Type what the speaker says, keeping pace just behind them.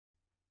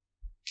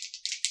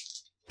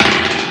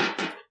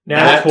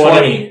Nat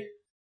 20.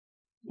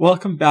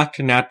 Welcome back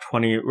to Nat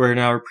 20, where in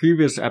our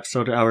previous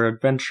episode, our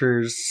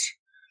adventurers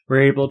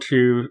were able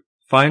to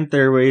find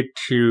their way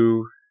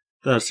to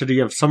the city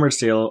of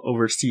Summersdale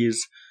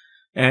overseas.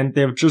 And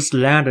they've just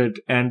landed,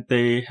 and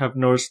they have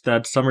noticed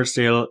that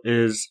Summersdale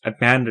is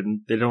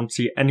abandoned. They don't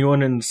see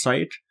anyone in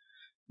sight.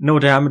 No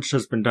damage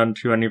has been done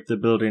to any of the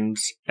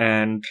buildings,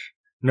 and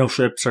no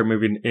ships are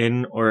moving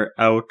in or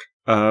out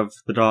of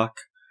the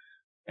dock.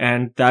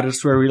 And that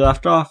is where we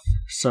left off.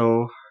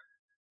 So,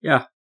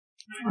 yeah.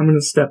 I'm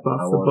gonna step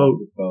off the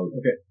boat.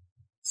 Okay.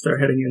 Start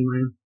heading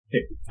inland.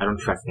 Okay. I don't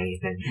trust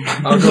anything.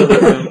 I'll go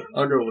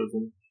with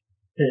him.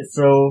 Okay,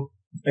 so,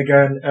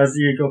 again, as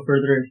you go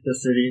further into the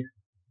city,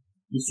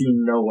 you see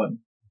no one.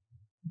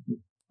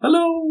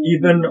 Hello!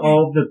 Even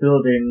all the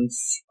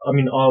buildings,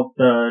 all of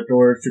the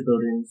doors to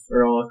buildings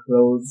are all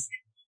closed.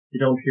 You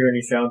don't hear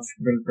any sounds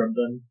coming from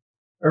them.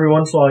 Every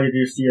once in a while you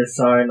do see a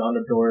sign on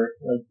a door.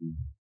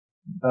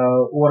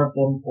 One of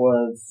them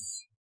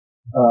was,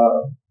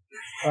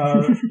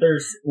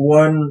 there's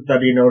one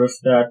that you notice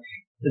that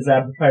is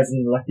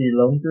advertising Lucky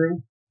Lone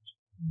Brew.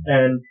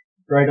 And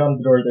right on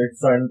the door there's a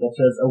sign that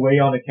says, away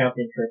on a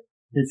camping trip.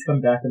 Please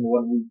come back in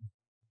 1 week.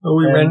 Oh,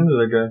 we ran into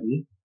the guy.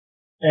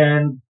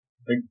 And,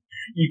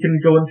 you can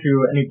go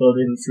into any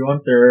buildings you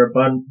want. There are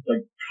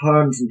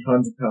tons and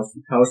tons of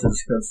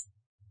houses, because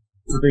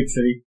it's a big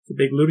city. It's a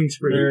big looting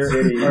spree.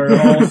 There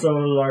are also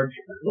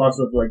lots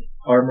of,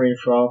 armory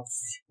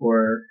shops,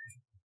 or,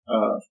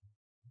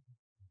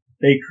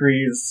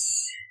 bakeries,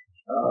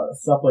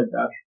 stuff like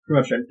that.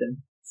 Pretty much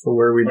anything. So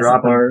where are we Lots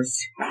dropping? of bars.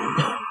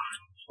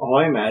 All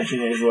I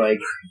imagine is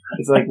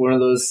it's one of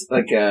those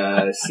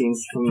scenes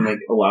from a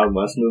Wild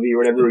West movie or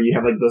whatever, where you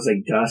have those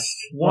dust,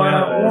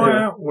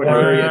 whatever.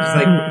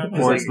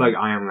 Or it's like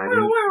Iron Man.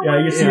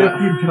 Yeah, you see a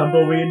few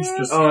tumbleweeds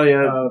just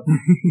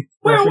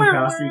brushing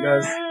past you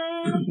guys.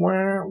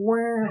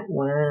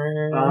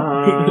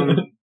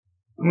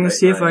 I'm gonna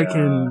see if I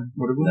can.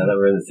 Now that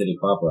we're in the city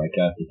proper, I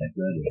cast Detect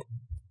Magic.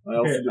 I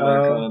also do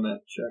my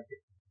comment check.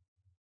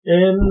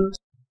 In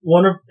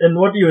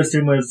what you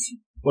assume is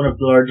one of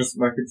the largest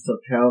markets of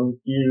town,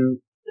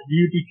 you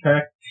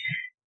detect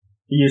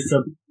the use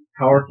of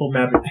powerful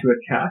magic to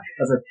attack,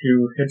 as if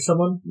to hit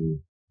someone.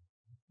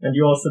 And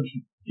you also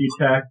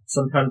detect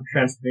some kind of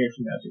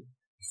transformation magic.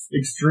 It's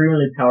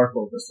extremely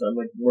powerful this time,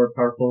 more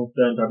powerful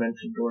than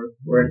Dimension Door,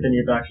 or anything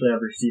you've actually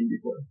ever seen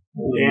before.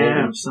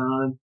 Damn,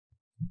 son.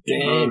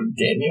 Damn,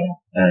 Daniel.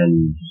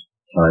 And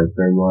time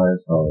frame wise,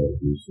 how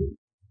you see?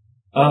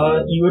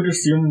 You would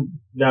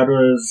assume that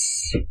was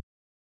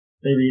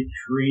maybe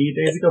 3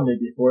 days ago,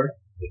 maybe 4.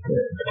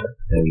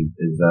 And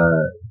is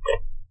that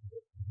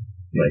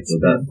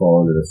would that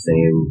fall into the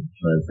same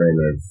time frame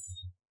as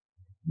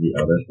the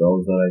other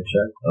spells that I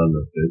checked on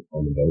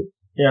the boat?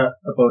 Yeah,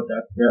 about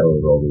that. Yeah. So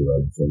it will all be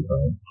around the same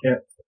time. Yeah.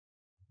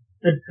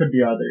 It could be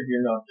either,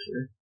 you're not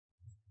sure.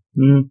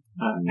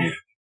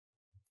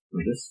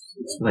 Well, this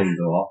explains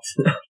a lot.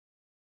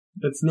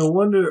 It's no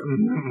wonder.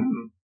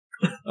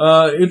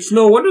 It's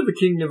no wonder the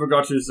king never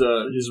got his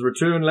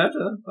return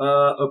letter.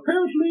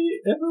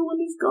 Apparently everyone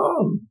is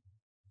gone.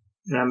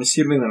 And I'm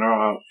assuming they're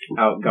all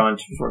out gone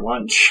for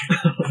lunch.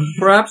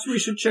 Perhaps we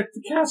should check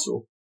the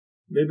castle.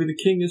 Maybe the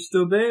king is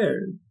still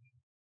there.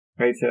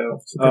 Right, so.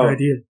 It's a good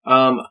idea.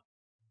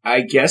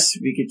 I guess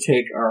we could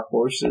take our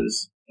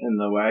horses in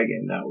the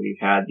wagon that we've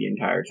had the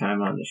entire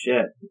time on the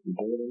ship.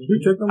 We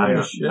took them on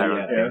the ship. I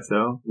don't think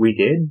so. We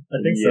did?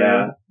 I think so.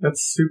 Yeah.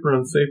 That's super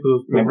unsafe.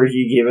 Those Remember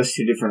you gave us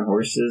 2 different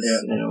horses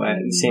in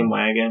the same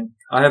wagon?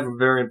 I have a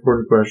very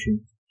important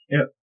question.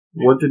 Yep.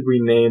 What did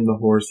we name the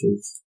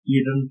horses?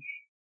 Eden.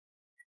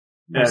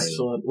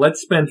 Excellent.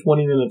 Let's spend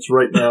 20 minutes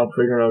right now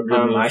figuring out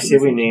good names. I say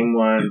we name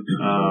one,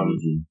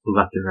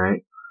 Left and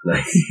right.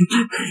 Nice.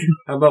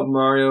 How about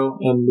Mario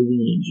and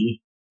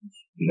Luigi?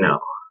 No.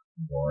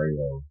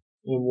 Mario.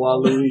 And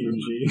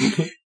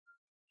Waluigi.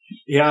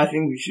 yeah, I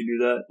think we should do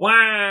that.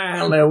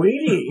 Wow,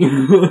 Luigi!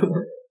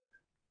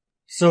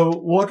 So,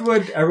 what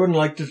would everyone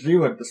like to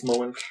do at this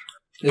moment?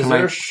 Is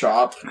there a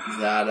shop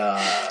that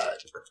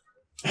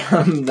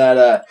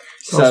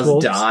sells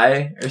wolves?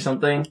 dye or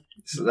something?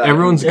 So that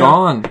Everyone's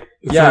gone.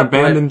 It's an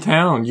abandoned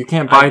town. You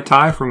can't buy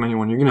tie from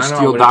anyone. You're gonna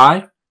steal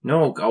dye?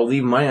 No, I'll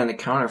leave money on the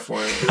counter for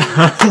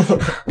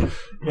it.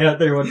 Yeah,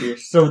 there would be.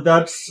 So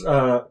that's,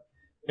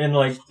 in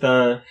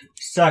the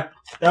that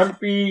would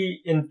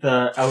be in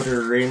the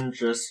outer range,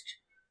 just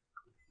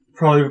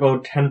probably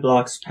about 10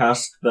 blocks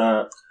past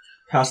the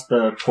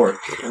port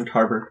and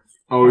harbor.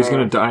 Oh, he's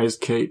gonna dye his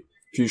cape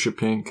fuchsia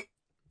pink.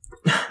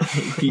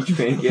 Peach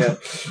pink, yeah.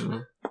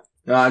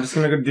 No, I'm just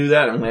gonna go do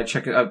that. I'm gonna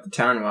check out the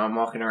town while I'm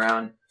walking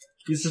around.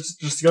 He's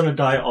just gonna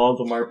dye all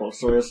the marbles,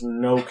 so he has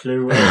no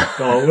clue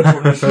at all which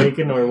one is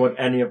taken or what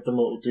any of them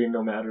will do,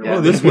 no matter Yeah,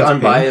 what. this be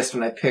unbiased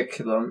when I pick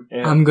them.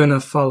 Yeah. I'm gonna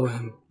follow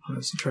him on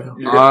his trail.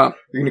 You're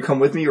gonna come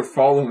with me or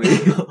follow me?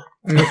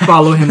 I'm gonna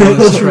follow him on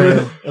his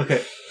trail.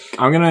 Okay.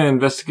 I'm gonna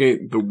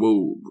investigate the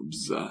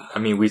wolves.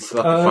 We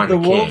still have to find the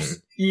the king.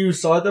 wolves, you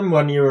saw them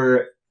when you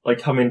were like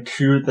coming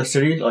to the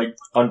city, like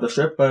on the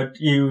ship, but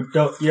you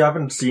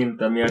haven't seen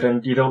them yet,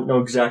 and you don't know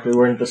exactly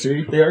where in the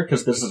city they are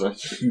because this is a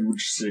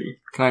huge city.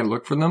 Can I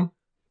look for them?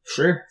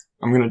 Sure.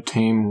 I'm gonna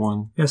tame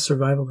one. Yeah,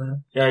 survival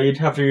then. Yeah, you'd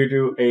have to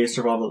do a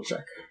survival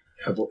check.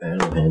 How about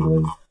animal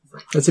handling?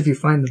 That's if you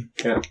find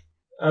them.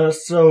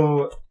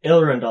 So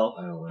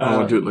Aelrindel.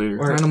 I'll do it later.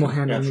 or- Animal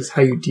handling is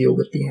how you deal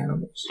with the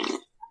animals,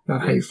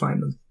 not how you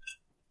find them.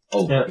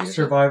 Oh, Yeah,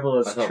 survival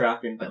is I thought-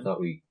 tracking I them. thought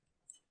we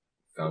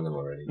found them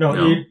already. No,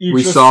 No, you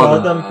we just saw saw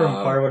them. them from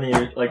far when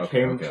you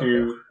came okay.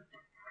 to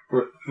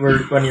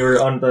when you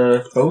were on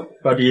the boat,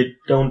 but you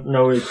don't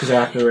know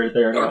exactly where they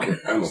are now. Okay,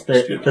 I'm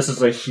This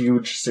is a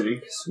huge city.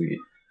 Sweet.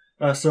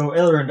 So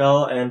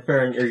Aelrindel and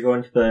Farron are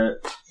going to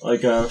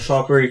the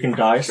shop where you can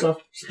dye stuff.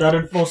 So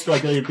that'd most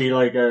likely be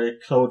like a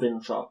clothing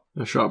shop.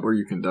 A shop where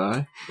you can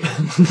die.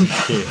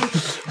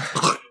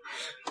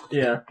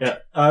 Yeah.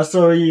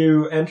 So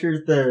you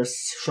enter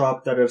this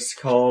shop that is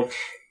called.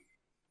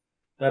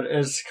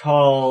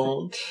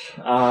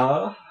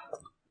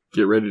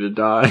 Get ready to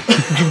die.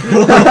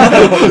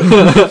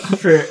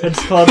 Sure,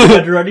 it's called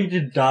Get Ready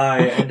to Die,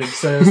 and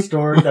it's a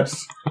store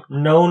that's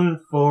known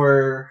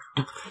for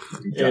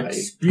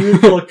its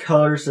beautiful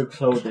colors of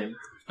clothing.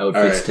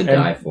 Outfits to And-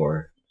 die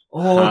for.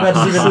 Oh, that's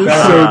even So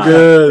better.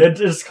 good.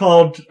 It is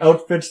called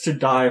Outfits to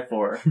Die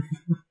For.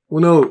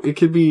 Well, no, it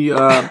could be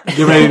get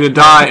ready to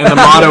die, and the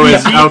motto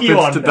is He beat you outfits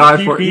on to that. die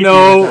He for. beat you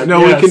No, on no,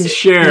 that. we Yes. can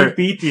share. He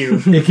beat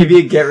you. It could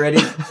be get ready.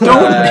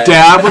 Don't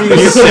dab. What are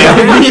you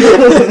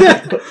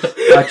saying?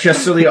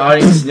 Just so the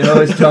audience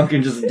knows,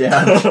 Duncan just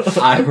dabbed.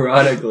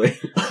 Ironically.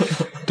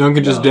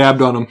 Duncan just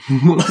dabbed on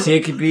him. See,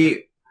 it could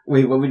be.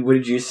 Wait, what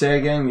did you say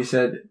again? You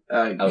said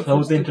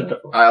Clothing to Die.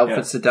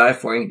 outfits to die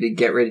for. It could be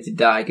get ready to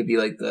die. It could be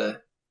like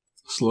the.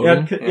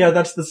 Slogan. Yeah,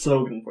 that's the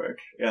slogan for it.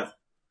 Yeah.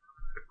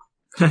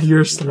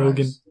 Your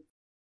slogan.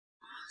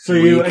 So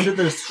you Weak. enter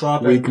this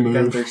shop Weak and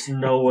again, move. there's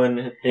no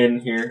one in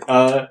here.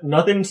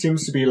 Nothing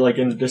seems to be like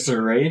in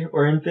disarray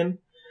or anything.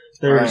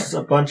 There's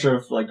a bunch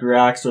of like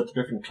racks with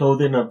different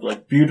clothing of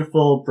like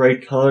beautiful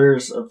bright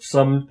colors of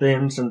some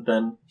things and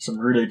then some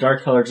really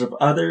dark colors of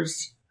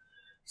others.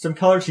 Some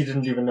colors you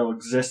didn't even know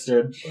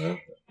existed.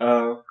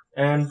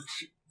 And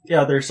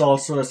yeah, there's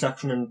also a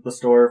section in the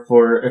store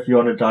for if you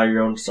want to dye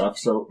your own stuff,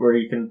 so where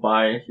you can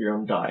buy your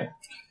own dye.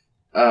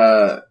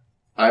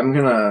 I'm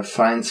gonna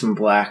find some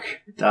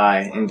black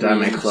dye and dye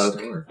my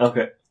cloak.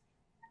 Okay.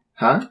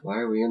 Huh? Why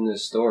are we in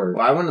this store?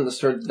 Well, I went to the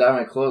store to dye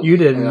my cloak. You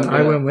didn't. Yeah,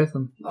 I went with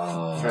them.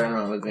 Fair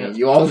enough with me.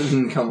 You all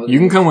didn't come with me. You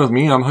can come with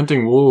me. I'm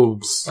hunting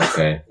wolves.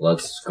 Okay,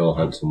 let's go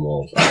hunt some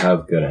wolves. I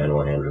have good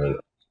animal handling.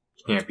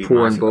 Can't be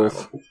Poor in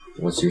both.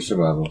 What's your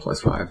survival?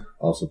 +5.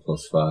 Also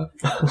 +5.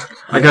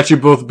 I got you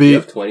both You beat.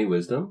 have 20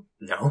 wisdom?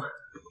 No.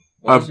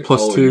 I have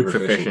 +2. you're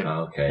Proficient.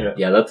 Oh, okay.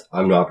 Yeah. Yeah,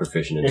 I'm not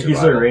proficient in Yeah, he's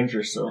a survival.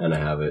 ranger, so. And I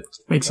have it.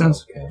 Makes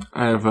sense. Okay.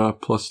 I have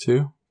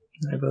 +2.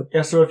 I have a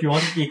Yeah, so if you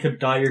wanted, you could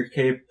dye your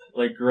cape,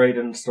 like, right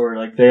in the store.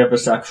 Like, they have a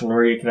section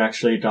where you can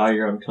actually dye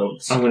your own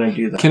clothes. I'm gonna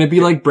do that. Can it be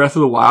like Breath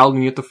of the Wild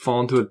and you have to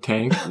fall into a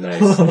tank?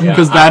 Nice. Yeah,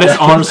 Because that is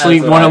honestly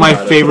that's what one of I my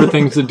thought favorite of.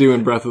 things to do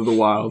in Breath of the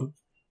Wild.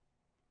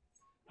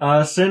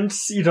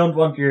 Since you don't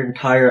want your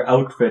entire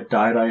outfit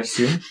dyed, I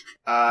assume.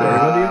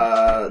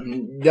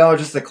 No,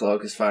 just the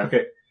cloak is fine.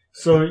 Okay.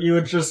 So you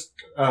would just,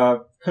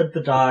 put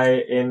the dye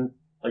in,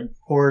 like,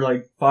 pour,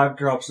 like, 5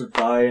 drops of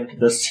dye into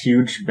this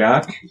huge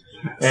vat,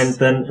 and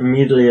then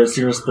immediately, as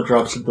soon as the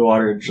drops hit the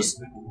water, it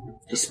just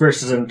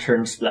disperses and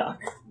turns black.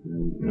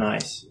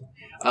 Nice.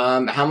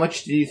 How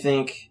much do you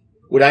think?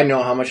 Would I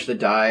know how much the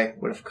dye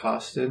would have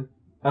costed?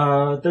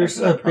 There's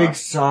That's a big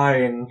cost.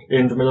 sign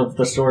in the middle of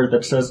the store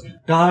that says,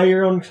 dye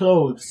your own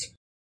clothes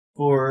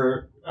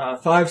for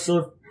 5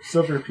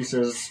 silver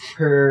pieces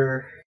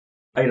per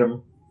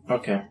item.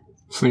 Okay.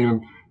 So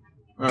you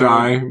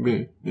die,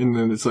 and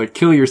then it's like,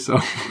 kill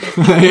yourself.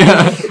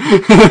 Yeah.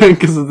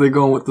 Because they're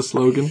going with the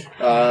slogan.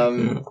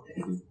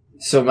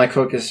 So my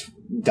cloak is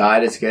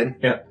dyed. It's good.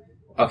 Yeah.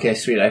 Okay,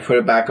 sweet. I put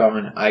it back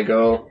on. I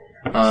go.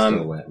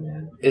 Still wet,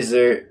 man. Is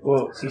there?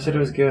 Well, you said it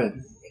was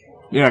good.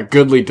 Yeah,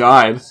 goodly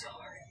died.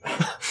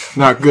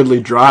 Not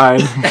goodly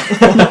dried.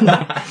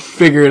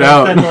 Figure it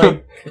out. And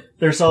like,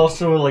 there's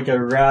also like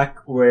a rack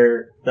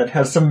that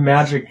has some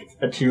magic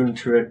attuned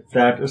to it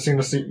that as soon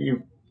as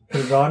you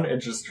put it on, it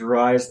just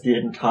dries the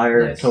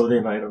entire Nice.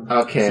 clothing item.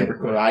 Okay. Super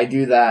quick. Well, I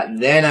do that.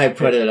 Then I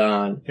put it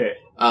on. Okay.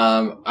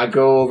 I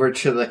go over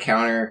to the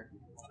counter.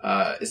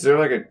 Is there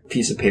like a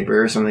piece of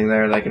paper or something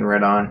there that I can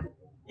write on?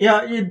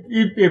 Yeah,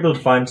 you'd be able to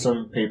find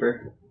some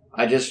paper.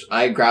 I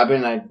grab it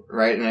and I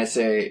write and I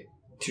say,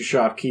 to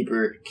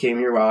shopkeeper, came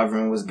here while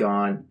everyone was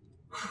gone,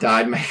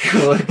 dyed my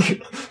cloak.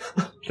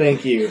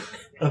 Thank you.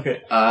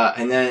 Okay.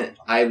 And then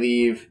I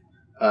leave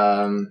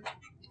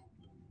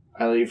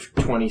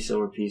 20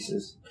 silver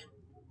pieces.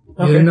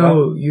 Okay. You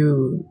know,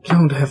 you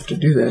don't have to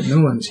do that. No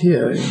one's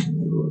here.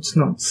 It's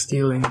not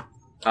stealing.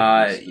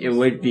 It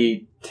would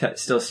be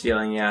still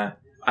stealing, yeah.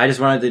 I just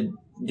wanted to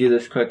do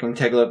this quick and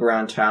take a look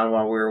around town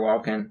while we were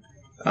walking.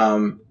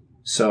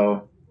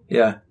 So,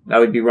 yeah, that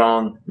would be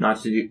wrong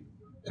not to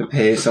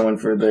pay someone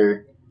for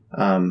their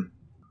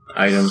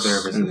items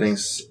Services. and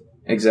things.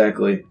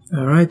 Exactly.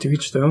 All right, to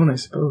each their own, I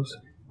suppose.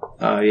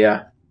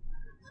 Yeah.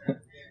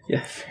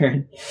 Yeah,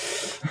 fair.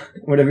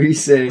 Whatever you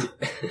say.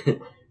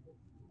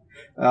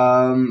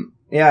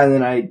 Yeah, and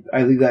then I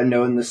leave that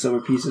note and the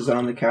silver pieces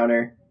on the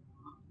counter,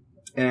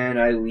 and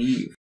I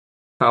leave.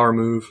 Power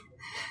move.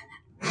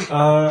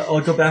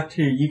 I'll go back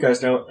to you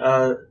guys now.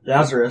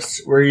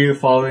 Lazarus, were you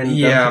following them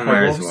Yeah, to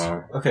might as wolves?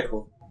 well. Okay,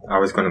 cool. I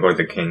was going to go to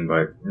the king,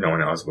 but no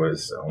one else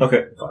was, so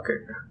Okay. fuck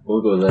it.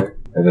 We'll go there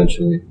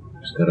eventually.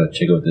 Just gotta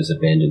check out this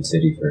abandoned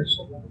city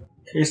first.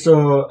 Okay,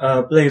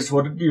 so, Blaze,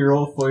 what did you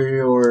roll for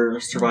your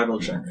survival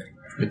check?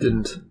 I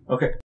didn't.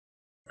 Okay.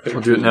 I'll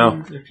do it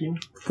now. 15?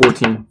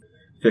 14.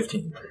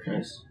 15.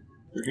 Nice.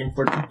 13,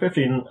 14,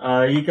 15.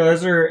 You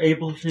guys are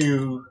able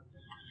to,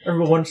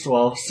 every once in a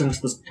while, since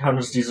this town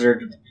is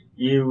deserted,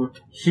 you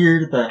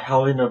hear the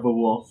howling of a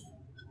wolf.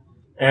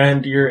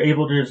 And you're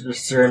able to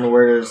discern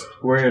where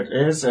it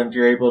is, and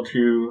you're able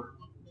to,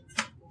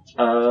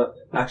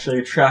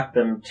 actually track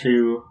them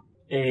to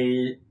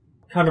a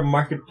kind of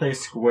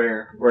marketplace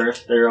square where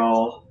they're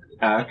all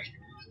at.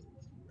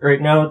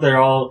 Right now, they're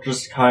all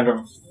just kind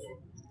of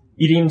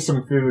eating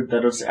some food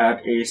that was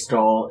at a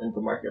stall in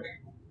the market.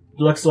 It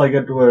looks like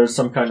it was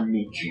some kind of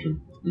meat.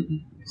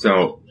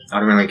 So, I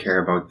don't really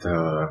care about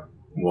the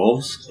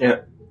wolves.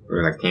 Yeah.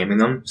 Or like taming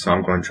them, so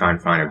I'm going to try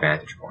and find a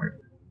vantage point.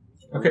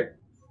 Okay.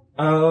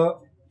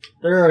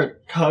 There are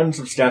tons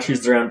of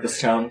statues around this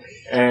town,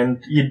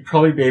 and you'd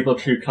probably be able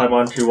to climb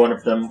onto one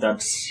of them.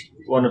 That's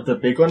one of the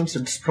big ones.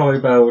 It's probably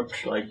about,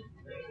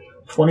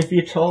 20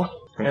 feet tall.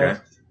 Okay.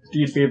 And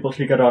you'd be able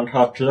to get on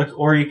top to look,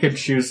 or you could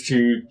choose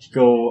to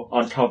go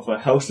on top of a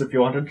house if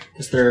you wanted,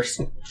 because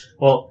there's,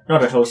 well,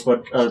 not a house,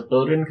 but a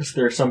building, because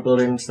there are some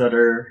buildings that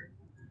are,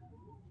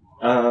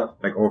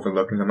 Like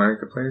overlooking the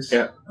marketplace?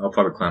 Yeah. I'll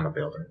probably climb a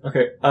building.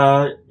 okay,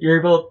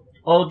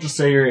 I'll just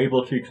say you're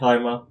able to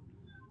climb up,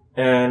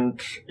 and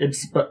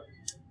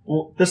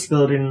this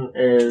building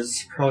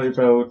is probably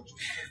about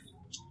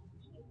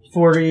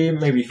 40,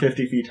 maybe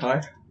 50 feet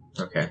high.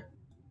 Okay.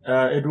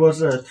 It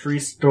was a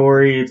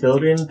 3-story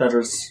building that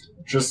was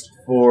just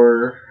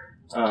for,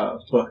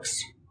 books.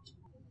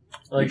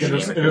 Like, it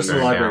was a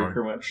library, down.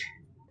 pretty much.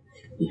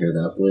 You hear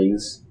that,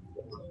 Blaze?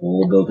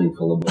 Whole building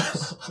full of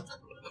books.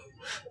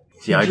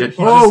 See, I did.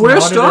 Oh, Just we're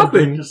nodded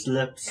stopping. and Just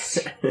lips.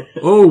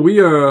 Oh, we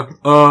are,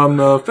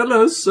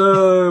 fellas,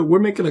 we're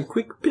making a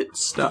quick pit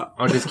stop.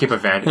 I'll just keep a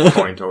vantage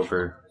point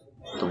over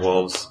the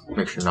wolves.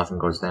 Make sure nothing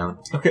goes down.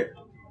 Okay.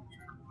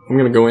 I'm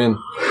gonna go in.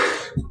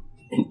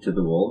 Into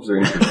the wolves or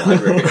into the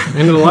library?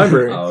 Into the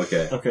library. Oh,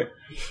 okay. Okay.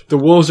 The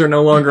wolves are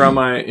no longer on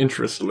my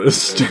interest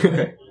list.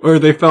 Okay. Or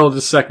they fell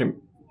to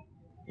second.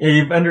 Yeah,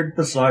 you've entered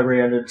this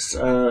library, and it's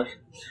a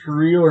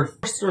 3 or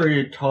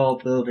 4-story tall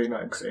building,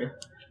 I'd say.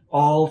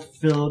 All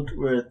filled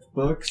with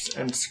books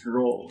and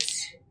scrolls.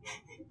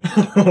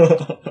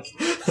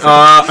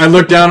 I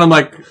look down, I'm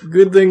like,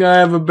 good thing I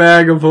have a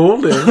bag of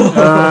holding.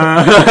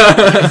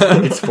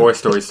 It's 4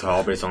 stories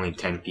tall, but it's only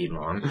 10 feet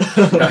long. It's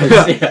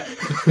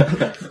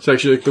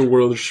actually like the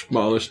world's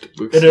smallest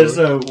bookstore. It is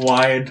a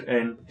wide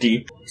and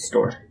deep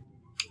store.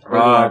 Or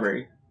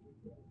library.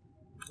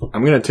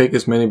 I'm gonna take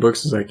as many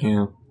books as I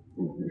can.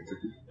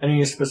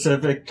 Any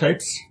specific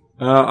types?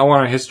 I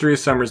want a history of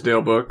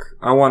Summersdale book.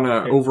 I want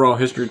an overall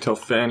history of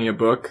Telthania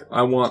book.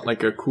 I want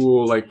like a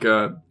cool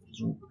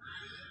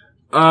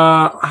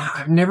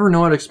I never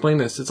know how to explain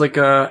this. It's like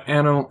a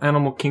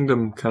animal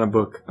kingdom kind of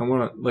book. I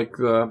want Like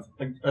a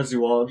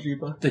zoology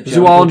book?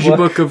 zoology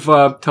book of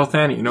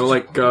Telthania. You know,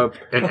 like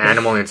An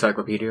animal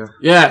encyclopedia.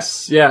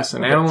 yes,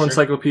 an animal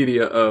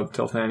encyclopedia of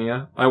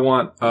Telthania. I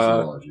want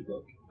Zoology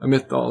book. a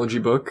mythology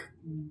book.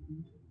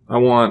 I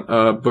want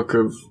a book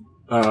of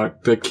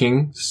the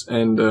kings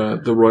and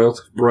the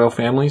royal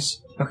families,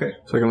 Okay.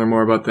 so I can learn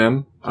more about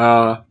them.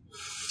 I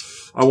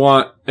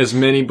want as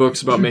many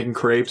books about making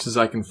crepes as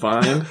I can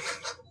find.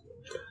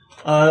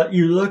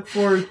 You look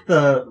for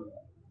the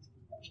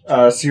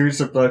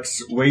series of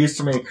books, Ways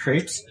to Make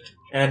Crepes,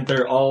 and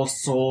they're all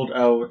sold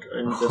out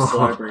in this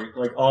library.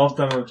 Like, all of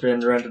them have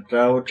been rented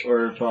out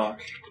or bought.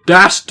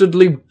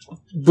 Dastardly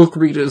book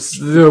readers.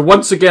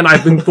 Once again,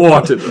 I've been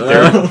thwarted.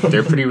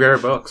 They're pretty rare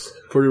books.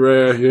 Pretty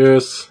rare,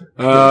 yes.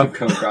 I've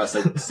come across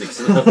like 6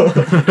 of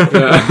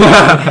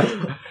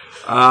them.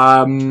 Yeah.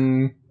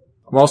 I'm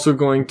also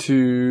going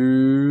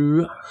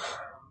to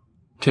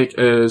take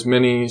as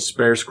many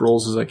spare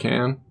scrolls as I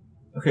can.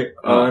 Okay,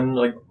 and,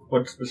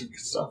 what specific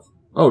stuff?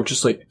 Oh,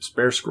 just like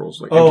spare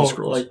scrolls, like empty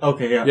scrolls.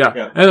 Okay, yeah.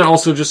 Yeah. And then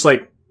also just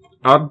like,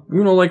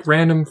 like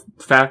random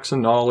facts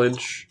and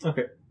knowledge.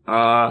 Okay.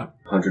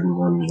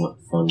 101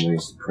 fun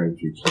ways to prank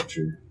your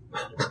teacher.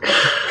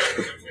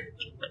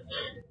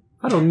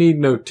 I don't need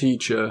no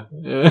teacher.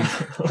 Yeah.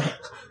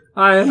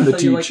 I am the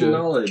You like teacher.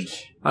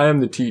 knowledge. I am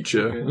the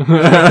teacher.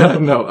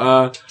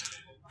 No,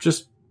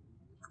 just,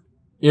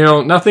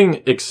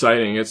 nothing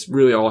exciting. It's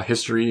really all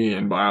history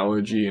and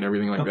biology and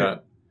everything like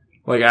that.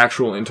 Like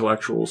actual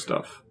intellectual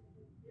stuff.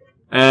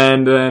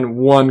 and then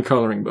 1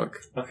 coloring book.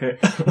 Okay.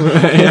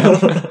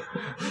 Yeah.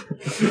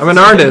 I'm an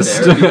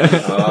artist.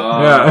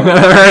 Oh,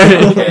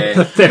 Yeah. okay.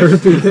 The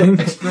therapy thing.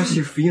 Express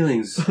your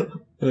feelings.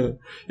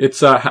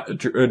 It's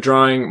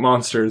drawing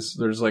monsters.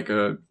 There's like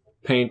a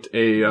paint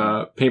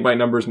by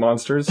numbers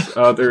monsters.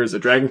 There's a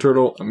dragon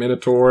turtle, a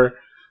minotaur.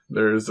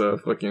 There's a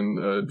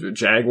fucking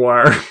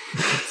jaguar.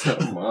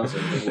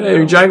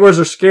 Hey, jaguars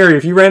are scary.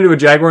 If you ran into a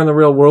jaguar in the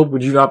real world,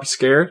 would you not be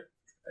scared?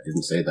 I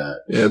didn't say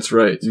that. Yeah, that's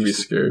right. You'd be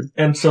scared.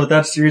 And so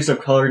that series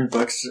of coloring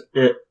books,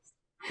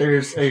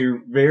 there's a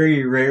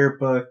very rare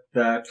book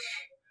that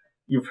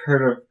you've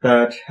heard of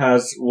that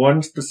has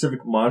one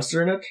specific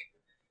monster in it.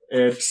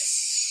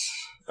 It's,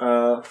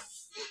 I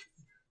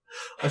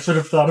should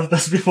have thought of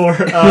this before.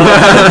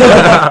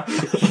 I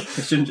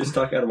shouldn't just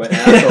talk out of my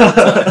ass all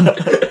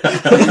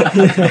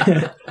the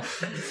time.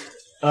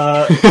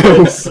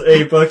 It's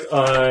a book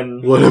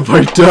on... What have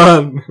I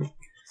done?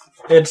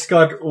 It's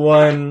got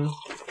one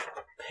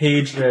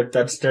page in it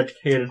that's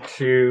dedicated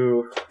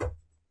to...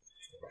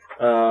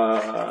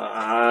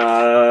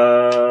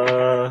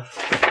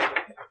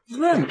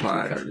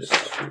 Vampires.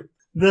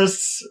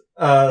 This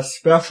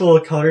special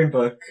coloring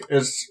book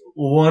is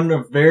one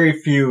of very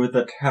few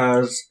that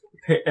has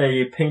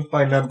a paint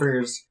by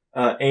numbers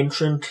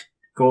ancient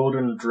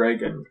golden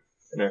dragon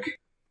in it.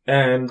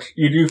 And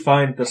you do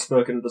find this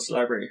book in this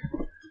library.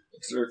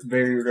 It's a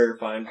very rare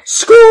find.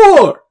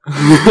 Score!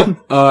 And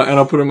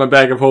I'll put it in my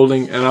bag of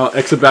holding, and I'll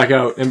exit back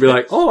out and be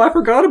like, oh, I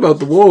forgot about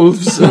the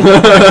wolves.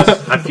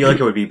 I feel like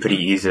it would be pretty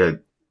easy to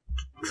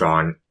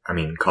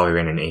color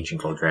in an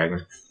ancient gold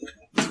dragon.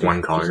 It's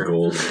one color.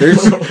 Gold.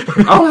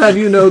 I'll have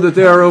you know that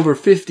there are over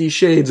 50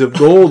 shades of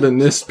gold in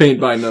this paint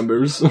by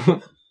numbers.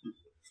 This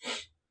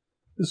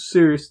is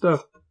serious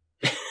stuff.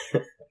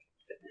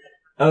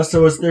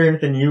 So was there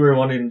anything you were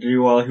wanting to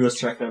do while he was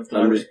checking out the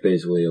I'm library? just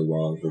basically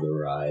along for the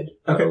ride.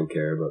 Okay. I don't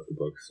care about the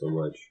book so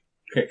much.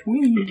 Okay.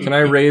 Can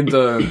I raid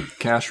the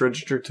cash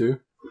register too?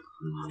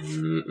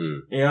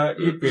 Mm-mm. Yeah,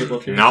 you'd be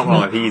able to. Not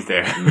while he's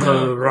there.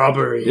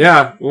 Robbery.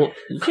 Yeah, well,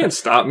 you can't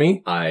stop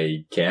me.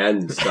 I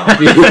can stop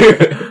you.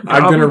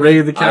 I'm gonna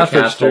raid the I cash cast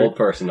register. hold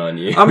person on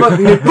you. I'm a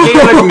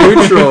chaotic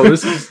neutral.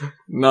 This is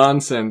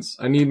nonsense.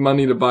 I need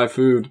money to buy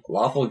food.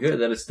 Lawful good,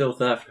 that is still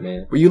theft,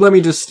 man. Will you let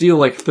me just steal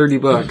like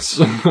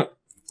 $30?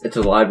 It's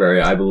a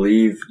library. I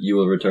believe you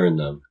will return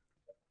them.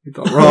 You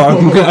thought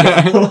wrong.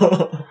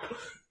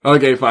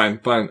 Okay, fine.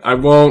 I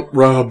won't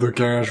rob the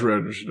cash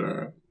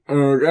register.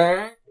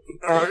 Okay.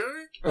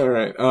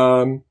 Alright,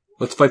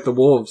 let's fight the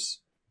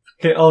wolves.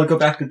 Okay, I'll go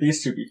back to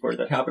these two before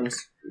that happens.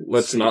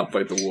 Let's not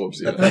fight the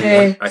wolves yet.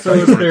 Okay, I so thought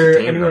you is wanted to there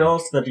tame anyone them.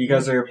 else that you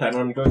guys are planning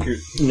on going to?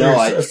 No,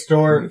 There's a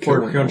store Okay, for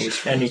well, pretty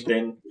much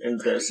anything in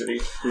the city.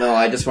 No,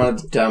 I just wanted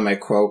to down my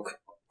croak.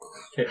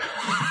 Okay.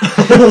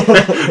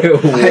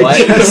 What?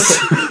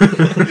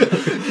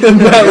 And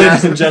that,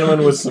 ladies and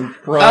gentlemen, was some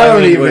prime I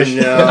don't English.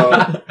 even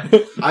know.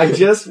 I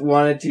just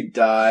wanted to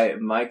dye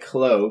my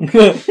cloak.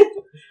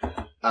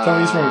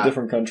 Tony's from a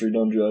different country,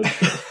 don't judge.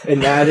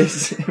 And that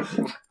is,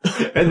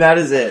 and that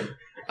is it.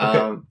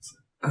 I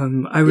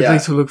would Yeah.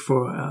 like to look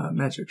for a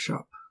magic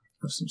shop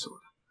of some sort.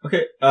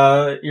 Okay,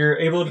 you're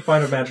able to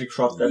find a magic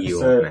shop that's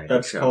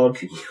Magic shop. called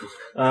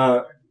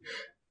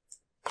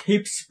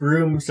Capes,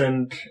 Brooms,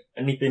 and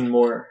anything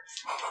more.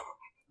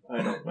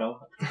 I don't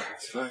know.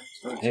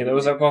 Hey,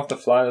 those up off the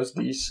fly, those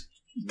D's.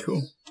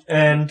 Cool.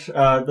 And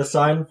the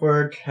sign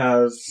for it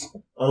has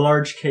a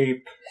large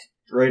cape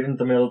right in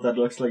the middle that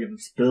looks like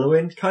it's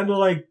billowing, kind of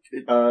like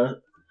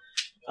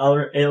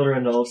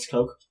Aelrindel's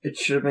cloak. It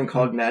should have been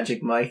called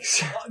Magic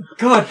Mike's.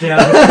 God damn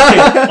it. Okay,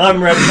 I'm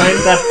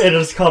retrying that it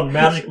is called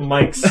Magic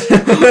Mike's.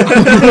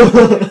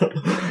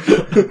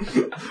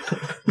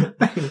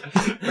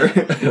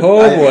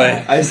 Oh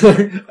boy. I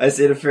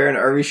say to Farron,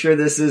 are we sure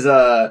this is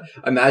a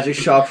magic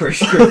shop or a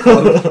strip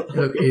club?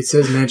 Look, it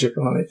says magic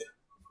on it.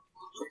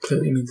 It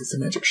clearly means it's a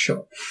magic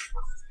shop.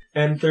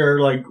 And there are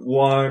like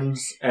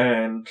wands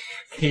and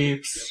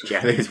capes.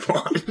 Yeah, there's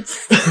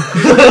wands.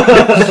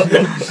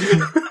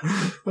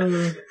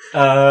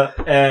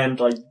 And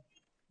like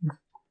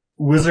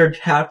wizard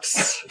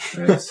hats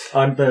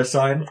on the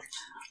sign.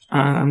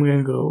 I'm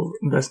gonna go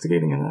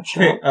investigating in that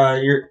shop.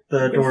 Okay,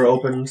 the door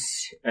opens,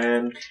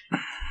 and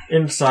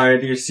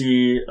inside you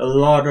see a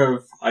lot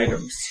of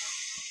items.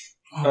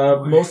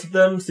 Most of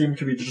them seem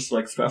to be just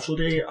like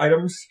specialty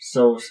items,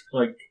 so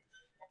like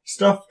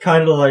stuff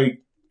kind of like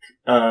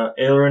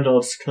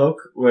Aelrindel's cloak,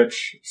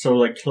 so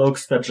like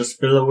cloaks that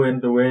just billow in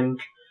the wind,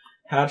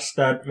 hats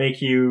that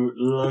make you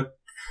look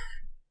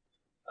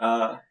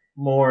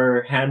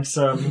more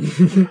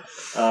handsome.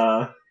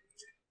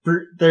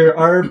 There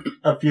are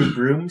a few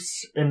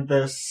brooms in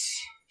this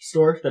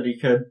store that you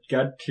could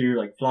get to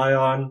like fly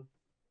on.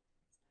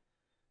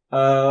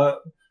 All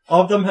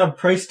of them have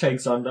price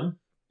tags on them.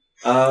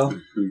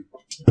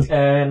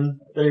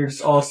 And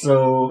there's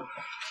also,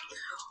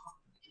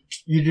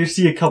 you do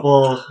see a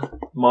couple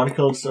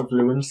monocles of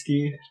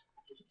Lewinsky.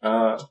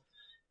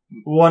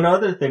 One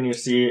other thing you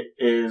see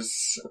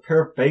is a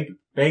pair of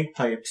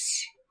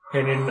bagpipes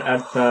hanging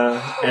at the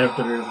end of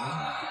the room.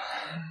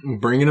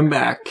 Bringing him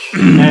back.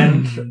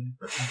 And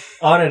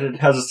on it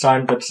has a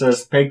sign that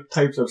says "Fake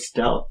types of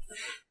stealth."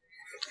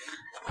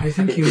 I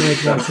think you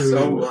might want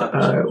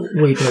to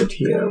wait out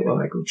here while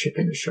I go check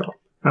in the shop.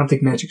 I don't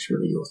think magic's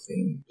really your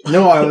thing.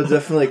 No, I would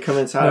definitely come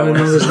inside. I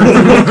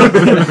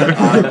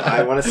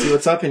want to see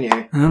what's up in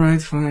here.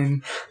 Alright,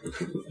 fine.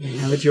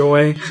 Have it your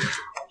way.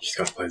 Just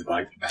gotta play the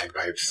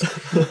bagpipes.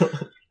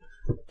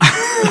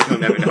 You'll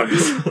never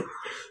notice.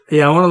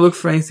 Yeah, I want to look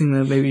for anything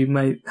that maybe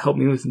might help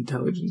me with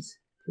intelligence.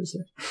 Per se.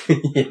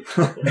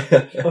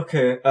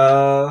 Okay.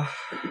 Or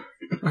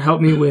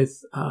help me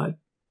with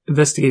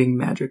investigating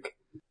magic.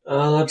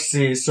 Let's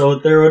see. So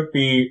there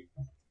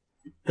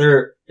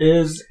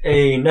is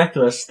a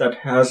necklace that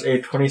has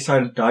a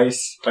 20-sided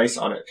dice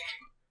on it,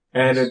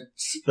 and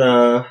it's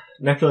the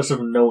necklace of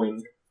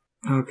knowing.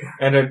 Okay.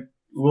 And it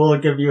will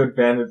give you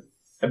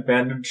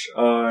advantage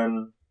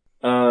on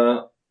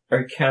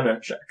Arcana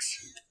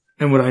checks.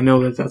 And would I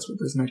know that that's what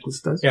this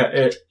necklace does?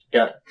 Yeah.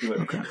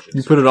 Okay.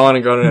 You put it on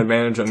and got an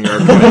advantage on your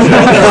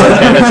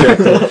Arcana check.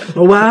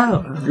 Oh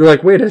wow! You're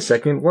like, wait a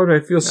second, why do I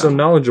feel so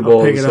knowledgeable?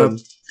 I'll pick it up,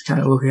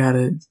 kind of look at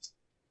it.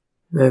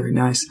 Very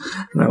nice.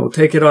 And I will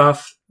take it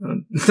off.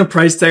 The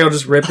price tag, I'll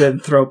just rip it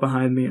and throw it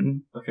behind me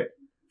and put it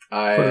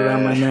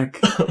around my neck.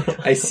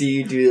 I see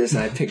you do this,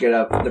 and I pick it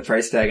up, the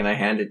price tag, and I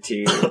hand it to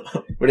you.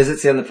 What does it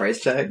say on the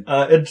price tag?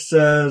 It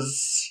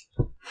says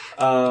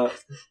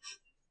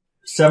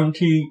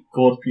 70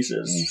 gold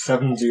pieces.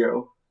 70.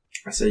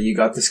 So you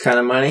got this kind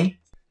of money?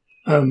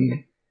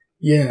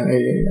 Yeah,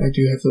 I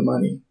do have the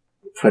money.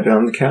 Put it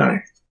on the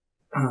counter.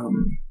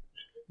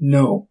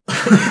 No.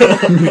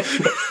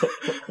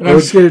 And I'm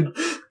just gonna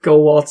go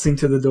waltzing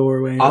to the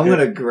doorway. I'm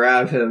gonna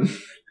grab him.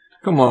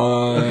 Come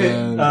on.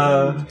 Okay,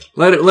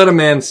 let a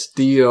man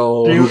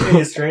steal. do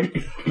a strength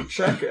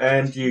check,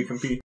 and you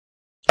compete.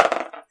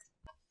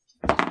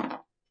 I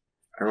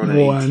rolled an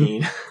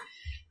 18.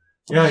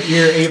 Yeah,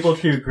 you're able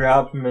to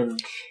grab him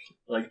and,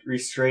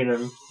 restrain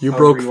him. You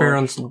broke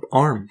Farron's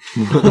arm.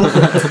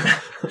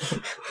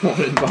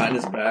 Holding behind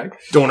his back.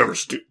 Don't ever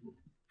steal.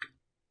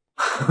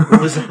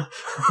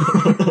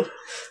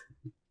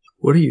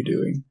 What are you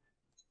doing?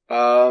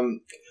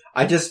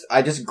 I just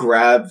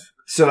grab.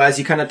 So as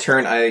you kind of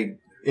turn, I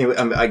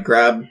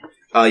grab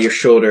your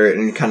shoulder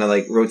and kind of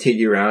rotate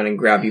you around and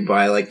grab you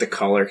by the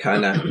collar,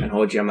 kind of, and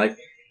hold you. I'm like,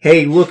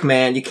 hey, look,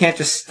 man, you can't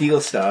just steal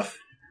stuff.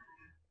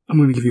 I'm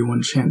going to give you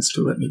one chance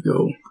to let me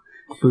go.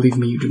 Believe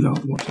me, you do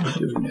not want to be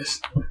doing this.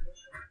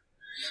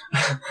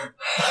 I'm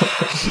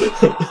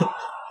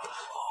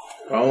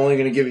only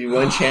going to give you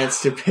one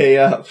chance to pay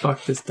up.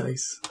 Fuck this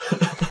dice.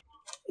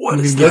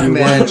 Look,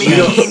 man,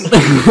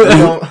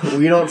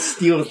 we don't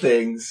steal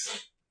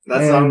things.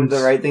 That's not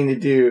the right thing to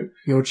do.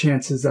 Your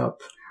chance is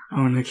up.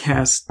 I'm going to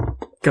cast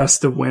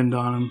Gust of Wind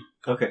on him.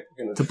 Okay.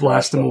 To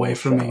blast him away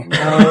from me.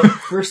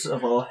 First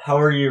of all, how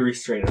are you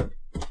restraining him?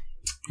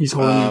 He's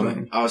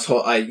holding me. I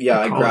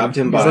grabbed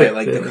him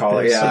by the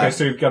collar. Yeah. Okay,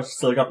 so you've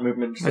still got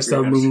movement. I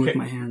started moving with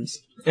my hands.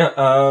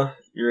 Yeah,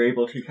 you're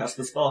able to cast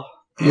the spell.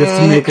 You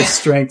have to make a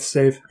strength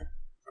save.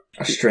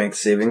 A strength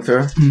saving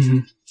throw? Mm-hmm.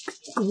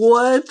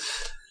 What?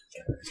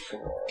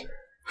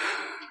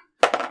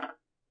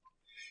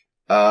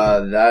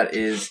 That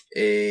is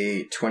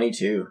a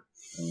 22.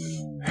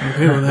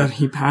 Okay, well that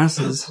he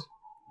passes.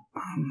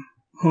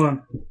 Hold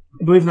on.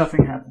 I believe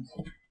nothing happens.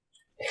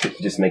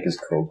 Just make his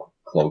cloak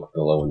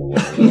below in the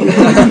water. And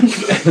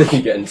then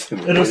you get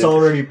intimidated. It is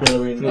already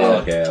billowing. Oh,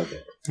 okay.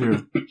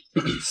 Yeah.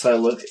 So I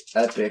look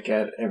epic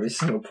at every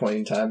single point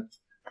in time,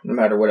 no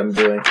matter what I'm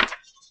doing,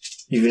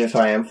 even if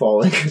I am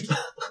falling.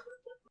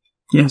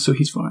 Yeah, so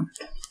he's fine.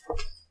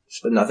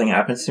 But nothing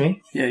happens to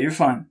me? Yeah, you're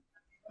fine.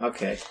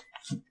 Okay.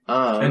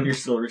 And you're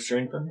still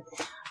restrained then?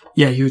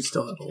 Yeah, you would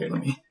still have hold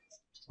of me.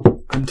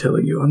 I'm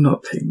telling you, I'm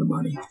not paying the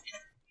money.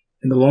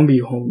 And the longer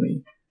you hold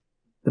me,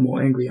 the more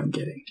angry I'm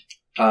getting.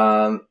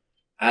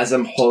 As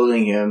I'm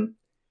holding him,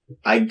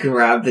 I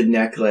grab the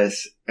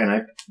necklace and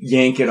I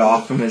yank it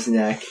off from his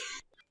neck.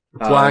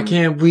 Why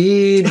can't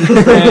we be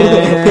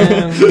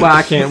friends?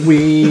 Why can't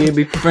we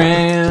be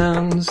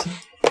friends?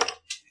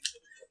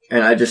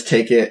 And I just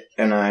take it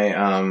and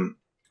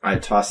I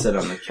toss it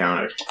on the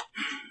counter.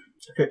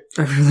 Okay.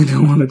 I really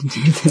don't want to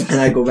do this. And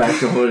I go back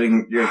to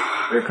holding your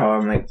collar.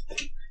 I'm like,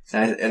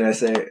 and I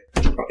say,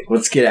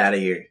 let's get out of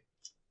here.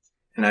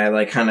 And I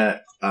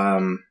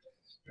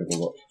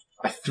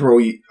I throw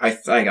you, I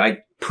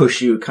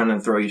push you, kind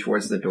of throw you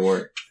towards the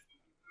door.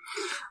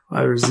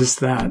 I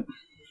resist that.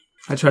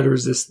 I try to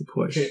resist the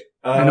push. Okay,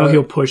 I know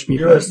he'll push me.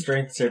 You're a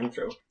strength saving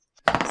throw.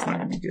 It's not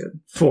gonna be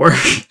good. 4.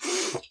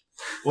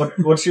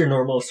 What's your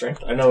normal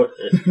strength? I know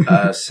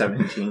it.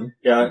 17.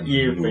 Yeah,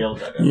 you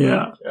failed that.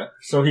 Yeah.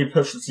 So he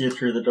pushes you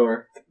through the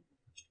door.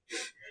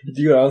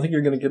 Dude, I don't think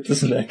you're gonna get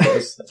this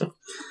necklace.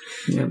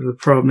 Yeah, but the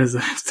problem is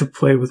I have to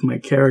play with my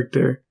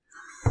character.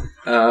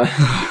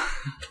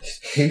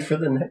 Pay for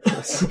the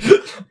necklace.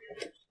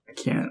 I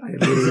can't. I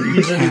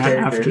literally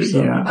can't after.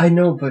 Yeah, I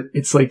know, but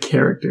it's like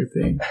character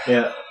thing.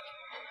 Yeah.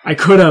 I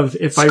could have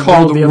if I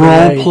called rolled the other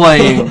way. role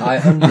playing. I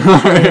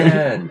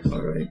understand.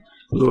 All right.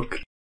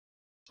 Look,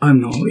 I'm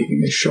not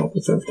leaving this shop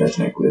without that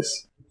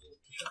necklace.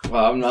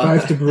 Well, I'm If I not.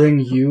 have to bring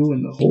you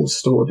and the whole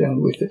store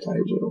down with it, I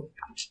will.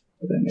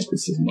 But that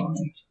necklace is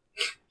mine.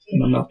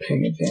 And I'm not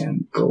paying a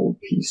damn gold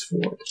piece for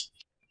it.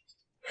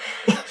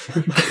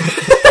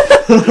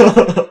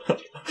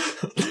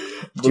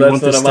 Well,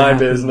 that's none of my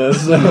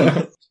business.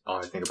 All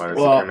I think about is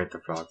Well, Kermit the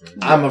Frog.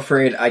 I'm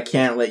afraid I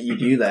can't let you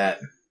do that.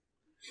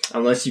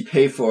 Unless you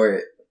pay for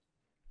it.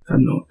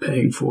 I'm not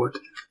paying for it.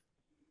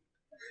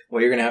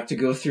 Well, you're gonna have to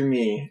go through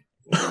me.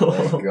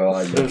 Oh my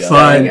god, you guys.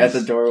 Fine. At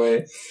the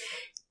doorway.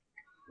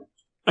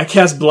 I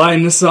cast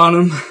blindness on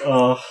him.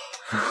 Oh,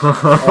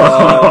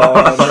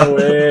 no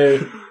way.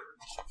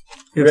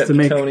 You have to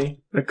make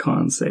Tony. a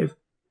con save.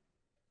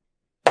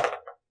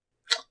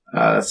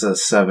 That's a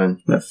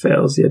 7. That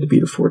fails. You had to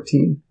beat a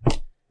 14.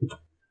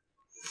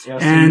 Yeah, so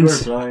And- you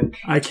are blind.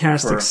 I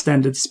cast For-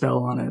 extended spell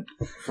on it.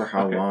 For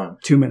how long?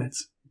 2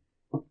 minutes.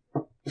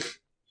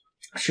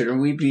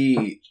 Shouldn't we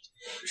be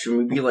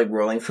like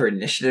rolling for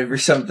initiative or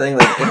something?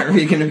 Like, are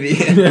we gonna be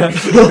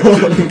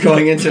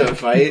going into a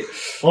fight?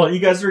 Well,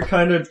 you guys were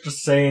kind of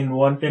just saying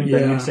one thing,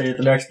 then Yeah. you'd say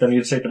the next, then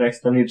you'd say the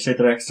next, then you'd say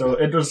the next. So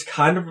it was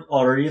kind of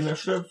already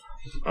initiative.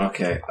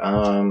 Okay,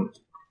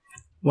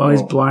 While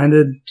he's Oh.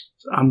 blinded,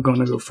 I'm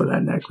gonna go for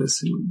that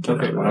necklace and get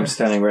okay, out well, of I'm there.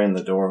 standing right in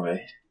the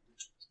doorway.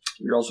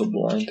 You're also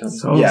blind, Tony.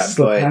 So I'll Yeah,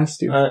 slip but-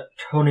 past you.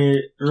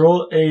 Tony,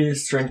 roll a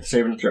strength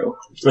saving throw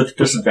with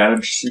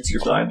disadvantage since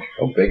you're blind.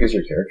 How big is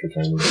your character,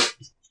 Tony?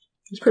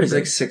 He's pretty He's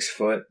big. like 6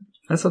 foot.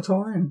 That's how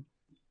tall I am.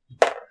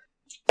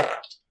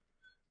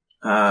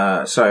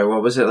 Sorry,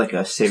 what was it? Like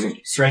a saving?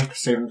 Strength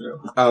saving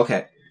throw. Oh,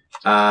 okay.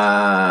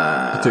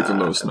 Take the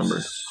lowest number.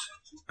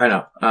 I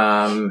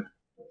know.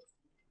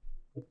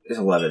 It's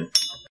 11.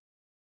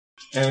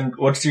 And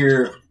what's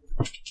your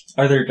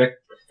either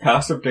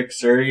passive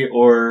dexterity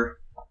or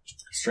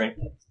strength?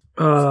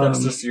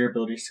 That's just your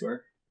ability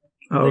score.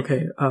 Oh,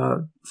 okay.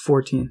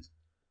 14.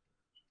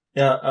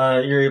 Yeah,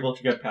 you're able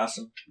to get past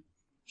him.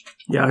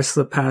 Yeah, I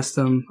slip past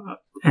him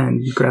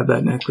and grab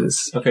that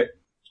necklace Okay,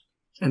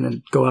 and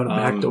then go out a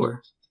back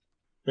door.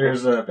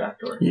 there's a back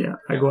door. Yeah,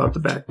 I go out the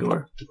back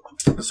door.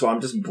 So I'm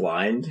just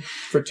blind.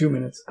 For 2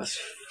 minutes. That's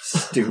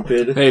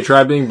stupid. Hey,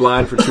 try being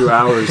blind for 2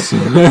 hours.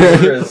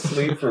 You're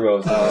asleep for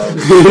most of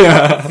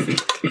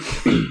it.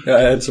 Yeah. I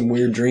had some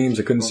weird dreams.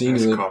 I couldn't see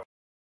anything.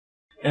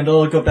 And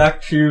I'll go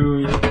back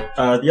to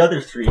the other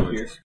three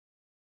here.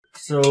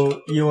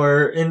 So you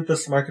are in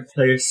this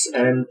marketplace,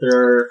 and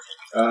there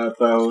are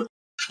about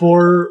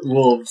 4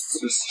 wolves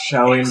just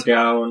chowing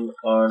down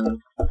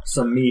on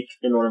some meat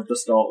in one of the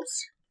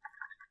stalls.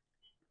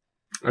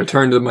 I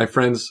turn to my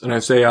friends and I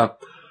say,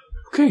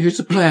 okay, here's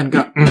the plan,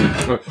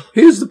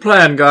 here's the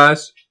plan,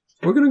 guys.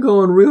 We're gonna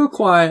go in real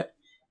quiet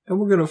and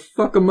we're gonna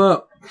fuck them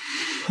up.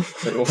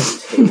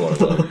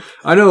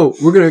 I know,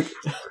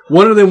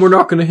 one of them we're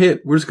not gonna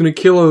hit. We're just gonna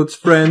kill its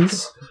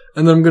friends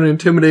and then I'm gonna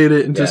intimidate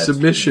it into Yeah, it's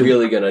submission.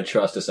 really gonna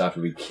trust us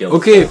after we kill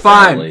Okay, its whole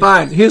family.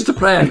 fine. Here's the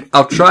plan.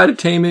 I'll try to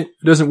tame it.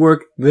 If it doesn't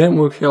work, then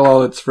we'll kill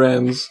all its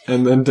friends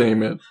and then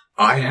tame it.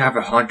 I have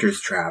a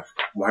hunter's trap.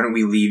 Why don't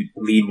we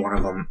lead one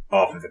of them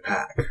off of the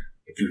pack?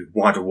 If you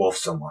want a wolf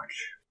so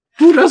much.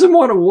 Who doesn't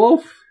want a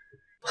wolf?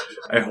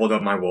 I hold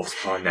up my wolf's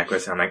paw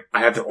necklace and I'm like,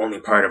 I have the only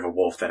part of a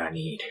wolf that I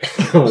need.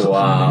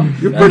 Wow.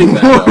 You're That's pretty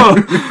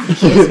bad.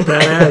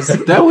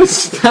 Badass. That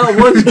was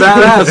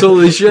badass.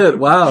 Holy shit!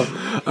 Wow.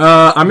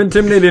 I'm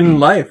intimidated in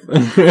life.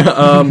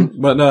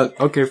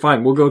 Okay,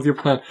 fine. We'll go with your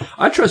plan.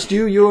 I trust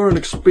you. You're an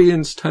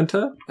experienced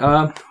hunter.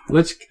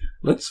 Let's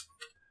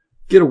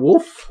get a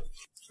wolf.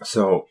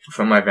 So,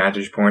 from my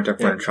vantage point,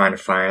 I'm trying to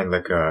find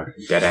like a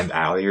dead-end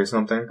alley or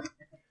something.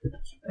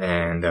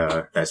 And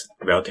that's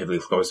relatively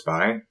close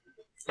by.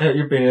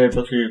 You've been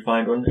able to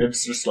find one.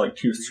 It's just like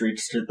 2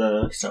 streets to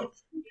the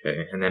south.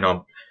 Okay, and then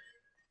I'll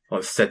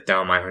set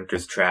down my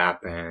hunter's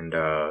trap and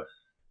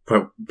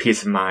put a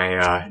piece of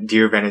my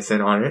deer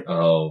venison on it.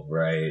 Oh,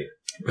 right.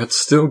 That's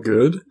still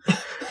good.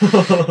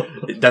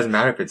 It doesn't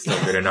matter if it's still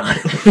good or not.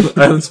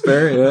 That's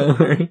fair.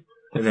 Yeah.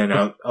 And then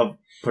I'll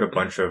put a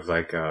bunch of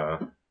like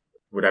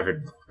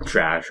whatever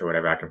trash or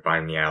whatever I can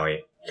find in the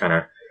alley, kind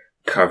of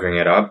covering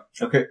it up.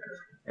 Okay.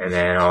 And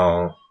then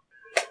I'll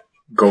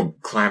go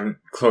climb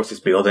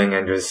closest building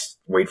and just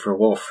wait for a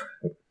wolf.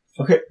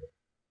 Okay.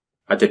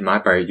 I did my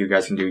part. You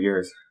guys can do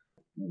yours.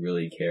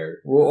 Really care.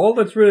 Well, all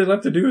that's really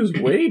left to do is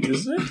wait,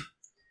 isn't it?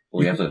 Well,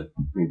 we have to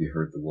maybe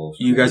hurt the wolves.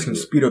 You guys can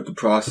speed up the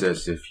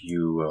process if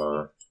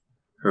you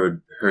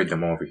herd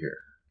them over here.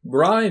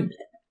 Brian,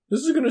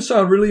 this is gonna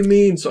sound really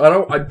mean, so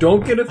I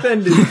don't get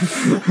offended.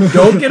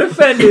 Don't get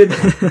offended,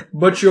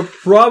 but you're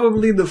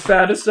probably the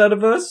fattest out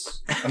of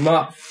us. I'm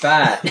not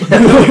fat.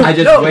 I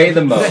just weigh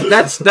the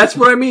most. That's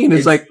what I mean.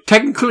 It's like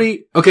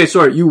technically, okay,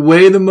 sorry, you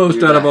weigh the most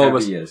You're out the of all of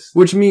us, heaviest.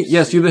 which means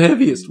yes, you're the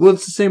heaviest. Well,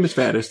 it's the same as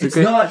fattest. It's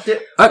Okay. not.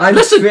 I'm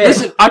Listen.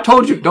 fit. I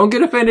told you, don't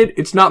get offended.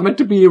 It's not meant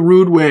to be a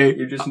rude way.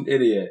 You're just an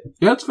idiot.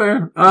 Yeah, that's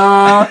fair.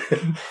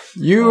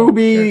 You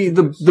be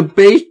the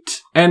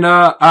bait, and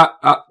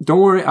don't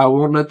worry, I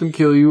won't let them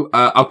kill you.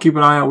 I'll keep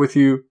an eye out with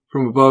you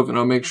from above, and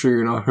I'll make sure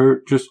you're not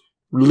hurt. Just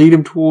lead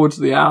him towards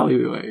the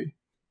alleyway.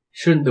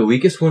 Shouldn't the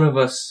weakest one of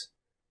us...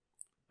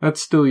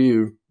 That's still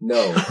you.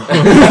 No. The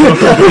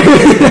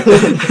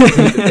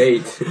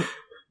bait.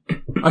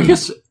 I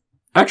guess,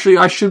 actually,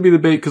 I should be the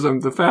bait because I'm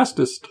the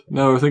fastest,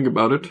 now I think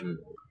about it.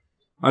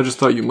 I just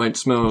thought you might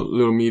smell a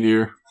little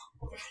meatier.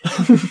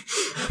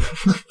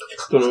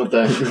 Don't know what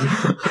that is.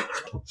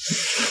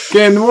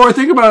 Okay, and the more I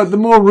think about it, the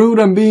more rude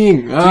I'm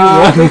being. Do you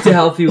want me to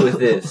help you with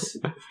this?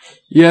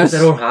 Yes.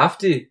 I don't have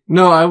to.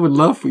 No, I would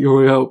love for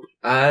your help.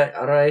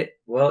 Alright.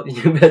 Well,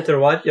 you better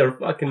watch your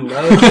fucking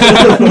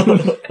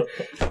mouth.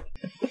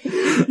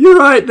 You're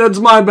right, that's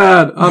my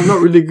bad. I'm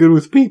not really good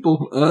with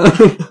people.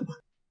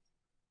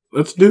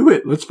 Let's do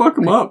it. Let's fuck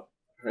them up.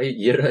 Right,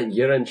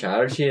 you're in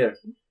charge here.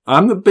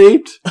 I'm the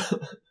bait.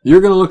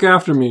 You're gonna look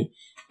after me.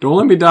 Don't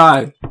let me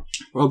die,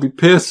 or I'll be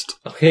pissed.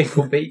 Okay,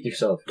 go bait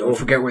yourself. Don't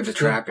forget where the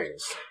trap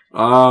is.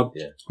 I'm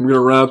gonna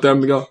run out there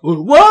and go,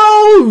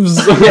 wolves!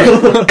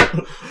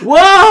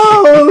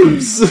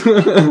 Wolves!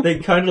 They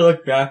kind of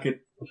look back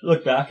at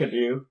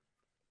you,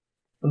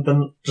 and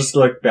then just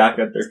look back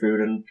at their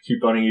food and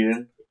keep on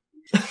eating.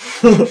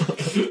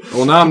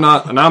 Well, now I'm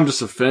not, and I'm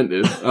just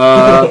offended.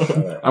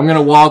 I'm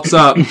gonna waltz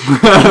up,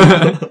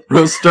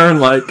 real stern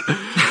like,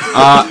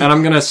 and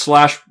I'm gonna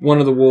slash one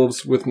of the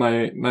wolves with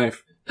my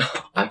knife.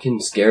 I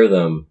can scare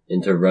them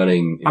into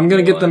running. I'm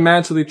gonna get them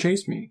mad so they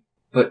chase me.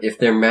 But if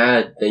they're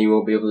mad, then you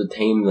won't be able to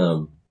tame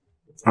them.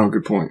 Oh,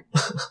 good point.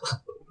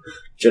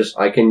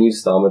 I can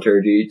use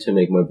thaumaturgy to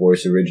make my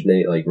voice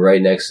originate, like,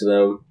 right next to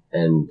them,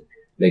 and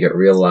make it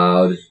real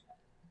loud,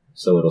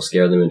 so it'll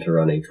scare them into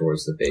running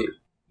towards the bait.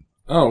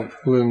 Oh,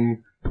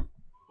 then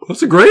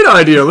that's a great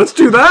idea. Let's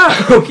do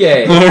that.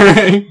 Okay. All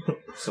right.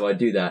 So I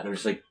do that, and I'm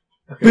just like,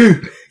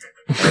 oh,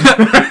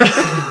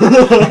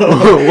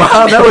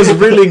 wow, that was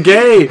really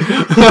gay.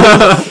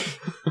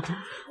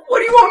 what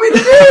do you want me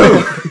to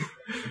do?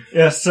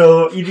 Yeah,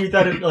 so you do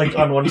that like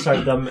on one side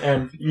of them,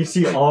 and you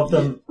see all of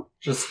them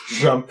just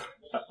jump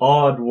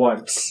all at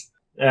once,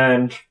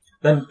 and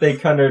then they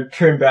kind of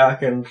turn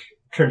back and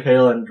turn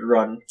tail and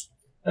run.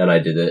 And I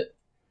did it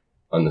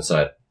on the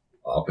side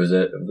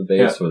opposite of the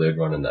base, where they'd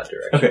run in that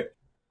direction. Okay.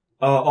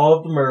 All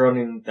of them are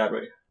running that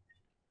way.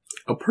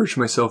 I'll perch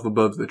myself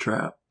above the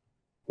trap.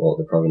 Well,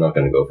 they're probably not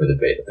going to go for the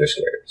bait if they're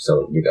scared,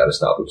 so you got to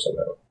stop them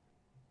somehow,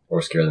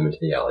 or scare them into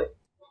the alley.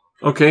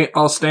 Okay,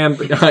 I'll stand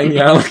behind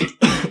the alley.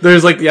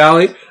 There's like the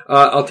alley.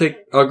 I'll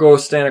go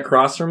stand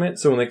across from it,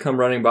 so when they come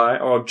running by,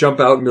 I'll jump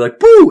out and be like,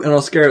 boo! And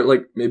I'll scare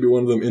like maybe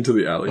one of them into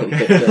the alley.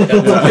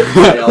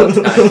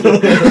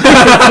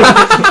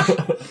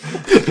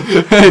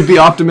 Be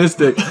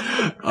optimistic.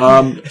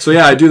 So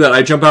yeah, I do that.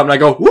 I jump out and I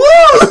go, woo!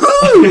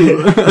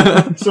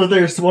 So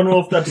there's one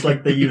wolf that's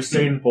like the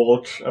Usain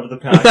Bolt of the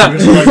pack.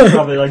 He's like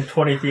probably like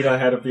 20 feet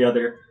ahead of the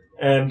other.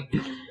 And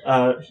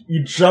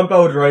you jump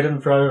out right in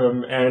front of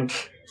him and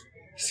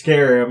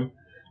scare him.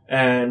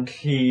 And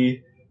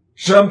he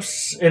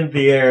jumps in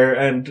the air,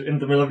 and in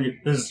the middle of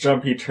his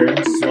jump he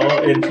turns as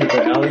well into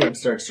the alley and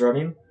starts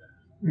running.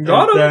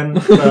 Got him! Then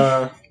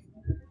the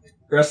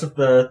rest of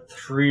the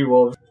three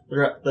wolves,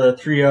 the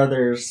three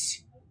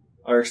others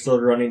are still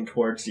running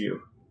towards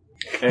you.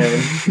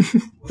 And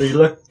they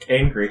look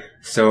angry.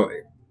 So,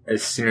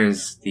 as soon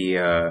as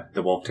the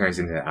wolf turns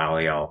into the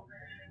alley, I'll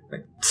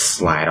like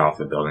slide off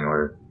the building,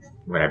 or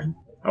whatever.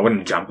 I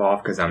wouldn't jump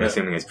off because I'm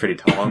assuming it's pretty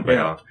tall, but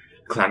I'll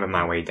climb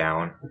my way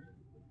down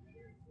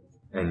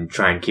and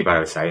try and keep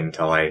out of sight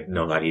until I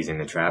know that he's in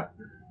the trap.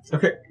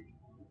 Okay.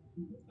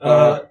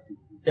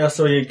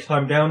 So you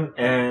climb down,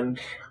 and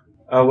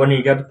when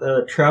you get to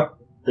the trap,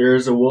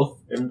 there's a wolf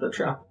in the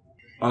trap.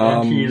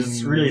 And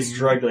he's really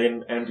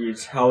struggling, and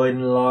he's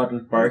howling a lot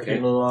and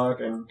barking a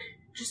lot and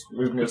just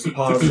moving his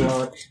paws a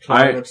lot,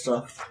 climbing and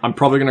stuff. I'm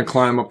probably gonna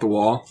climb up the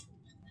wall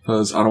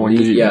because I don't want you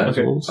to eat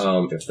wolves.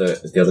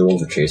 If the other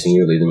wolves are chasing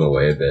you, lead them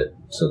away a bit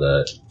so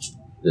that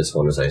this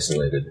one is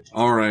isolated.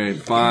 All right,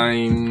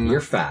 fine. You're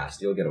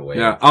fast. You'll get away.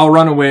 Yeah, I'll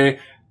run away.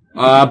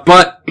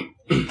 But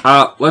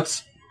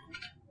let's.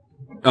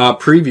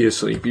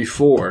 Previously,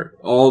 before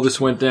all this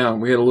went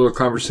down, we had a little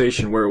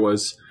conversation where it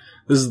was,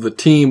 this is the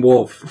team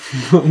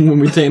wolf. When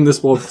we tame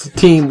this wolf, it's a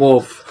team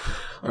wolf.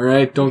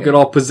 Alright? Don't get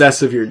all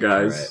possessive here,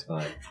 guys.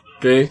 Alright,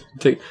 fine.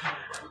 Okay?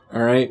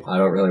 Alright? I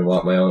don't really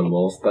want my own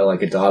wolf, but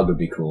like a dog would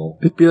be cool.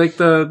 It'd be like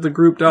the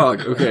group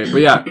dog. Okay,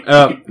 but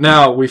yeah,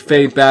 now we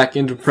fade back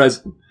into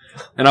present.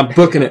 And I'm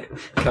booking it.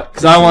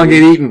 Because I want to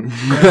get eaten.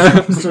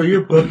 So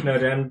you're booking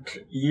it, and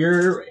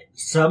you're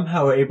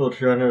somehow able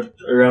to run it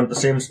around the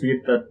same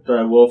speed that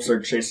the wolves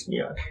are chasing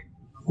you at.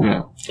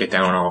 Yeah. Get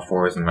down on all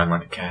fours and run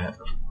like a cat.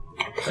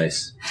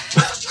 Nice.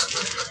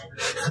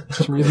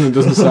 For some reason it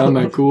doesn't sound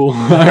that cool.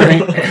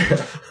 Alright.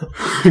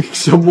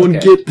 Someone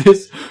get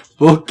this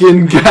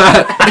fucking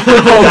cat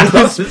off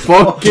this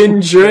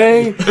fucking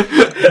tray.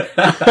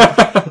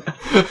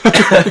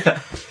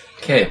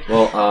 Okay,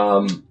 well,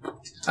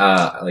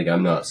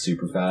 I'm not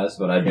super fast,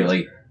 but I'd be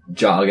like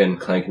jogging,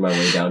 clanking my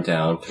way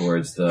downtown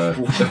towards the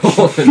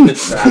wolf in the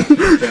trap.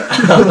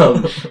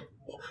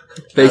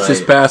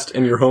 Faces past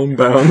and you're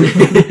homebound.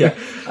 Yeah.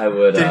 I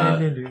would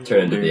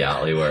turn into the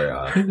alley where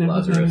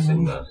Lazarus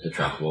and the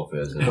trap wolf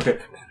is. Okay.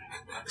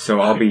 So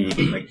I'll be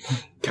like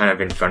kind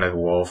of in front of the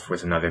wolf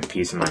with another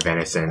piece of my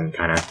venison,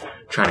 kind of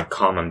trying to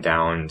calm him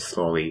down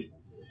slowly,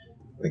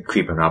 like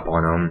creeping up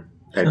on him,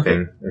 type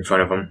thing, in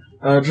front of him.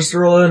 Just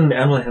roll in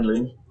animal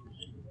handling.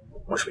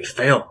 What should we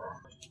fail?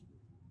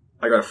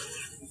 I got a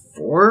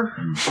 4?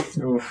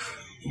 Oof.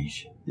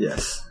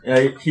 Yes.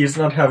 Yeah, he's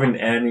not having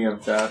any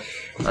of that.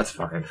 That's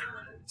fine.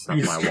 It's not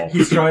my wolf.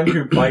 He's trying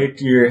to bite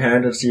your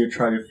hand as you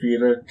try to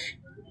feed it,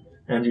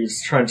 and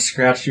he's trying to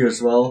scratch you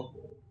as well.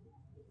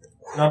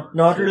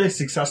 Not really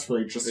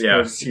successfully, just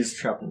because he's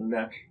trapped in the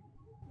net.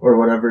 Or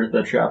whatever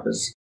the trap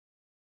is.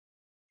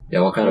 Yeah,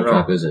 what kind of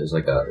trap is it? Is it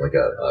like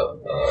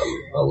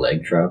a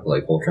leg trap,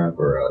 like hole trap,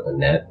 or a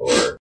net,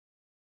 or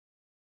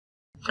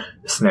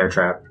Snare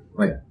trap.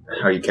 Like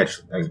how you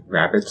catch like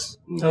rabbits.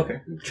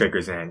 Okay.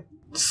 Triggers and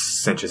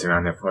cinches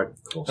around their foot.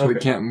 So we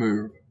can't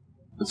move.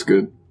 That's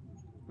good.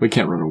 We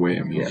can't run away,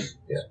 I mean. Yeah.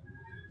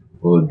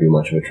 Well, it would be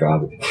much of a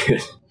trap if you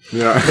could.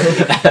 Yeah.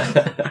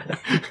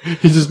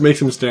 He just makes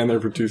him stand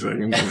there for 2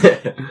 seconds.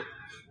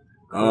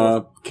 Can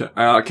I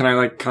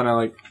like kind of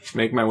like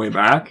make my way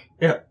back?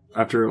 Yeah.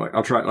 After like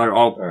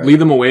I'll lead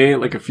them away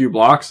like a few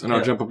blocks and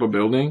I'll jump up a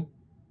building.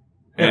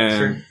 Yeah, And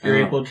sure.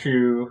 You're able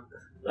to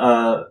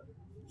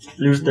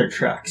lose their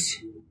tracks.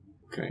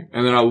 Okay.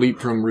 And then I'll leap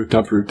from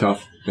rooftop to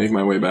rooftop, make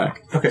my way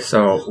back. Okay.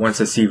 So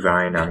once I see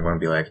Ryan, I'm going to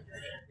be like,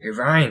 "Hey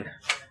Ryan,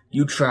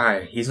 you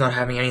try. He's not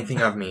having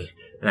anything of me."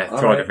 And I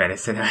throw the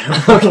venison at him.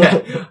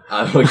 Okay.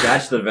 I will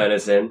catch the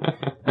venison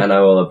and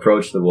I will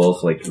approach the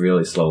wolf like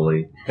really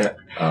slowly.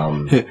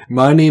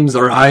 My name's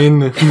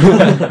Ryan.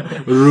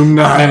 Room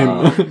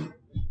 9.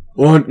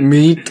 Want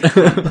meat?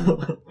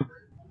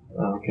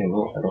 Okay,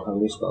 well, I don't have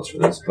any spells for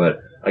this,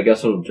 but I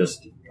guess I'll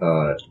just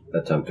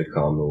attempt to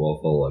calm the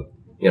wolf. I'll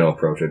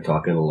approach it,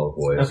 talk in a low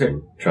voice,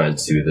 and try and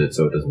soothe it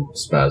so it doesn't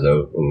spaz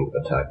out and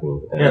attack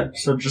me. And,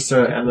 so just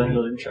an animal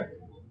handling check.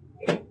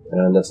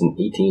 And that's an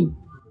 18.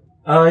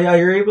 Yeah,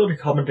 you're able to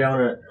calm it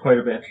down quite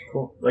a bit.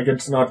 Cool. Like,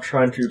 it's not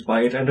trying to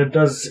bite, and it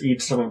does eat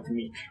some of the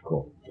meat.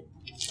 Cool.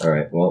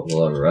 Alright, well,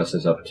 we'll have the rest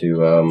is up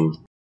to,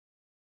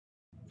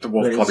 The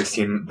wolf probably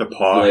seen the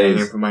paw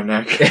hanging from my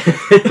neck.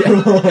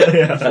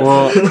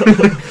 Well,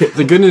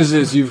 the good news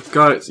is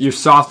you've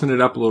softened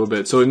it up a little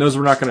bit, so it knows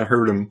we're not going to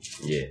hurt him.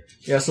 Yeah.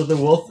 Yeah, so the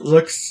wolf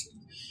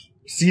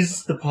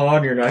sees the paw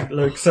on your neck,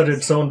 looks at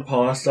its own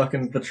paw stuck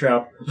in the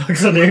trap,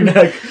 looks at your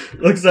neck,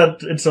 looks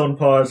at its own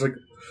paw, is like,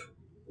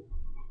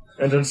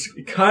 and it's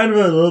kind of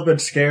a little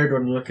bit scared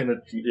when looking at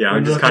you. Yeah,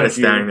 I'm just kind of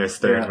standing there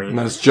staring at me. And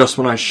that's just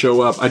when I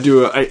show up. I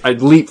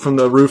leap from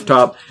the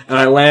rooftop and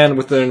I land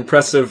with an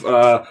impressive,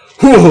 and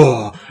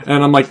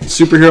I'm like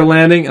superhero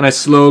landing and I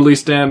slowly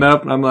stand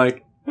up and I'm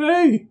like,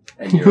 hey.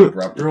 And your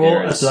abrupt roll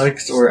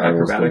athletics or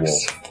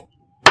acrobatics.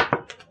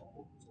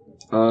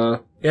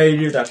 Yeah, you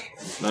do that.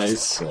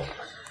 Nice.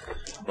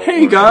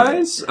 Hey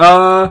guys,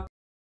 I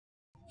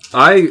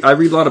read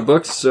a lot of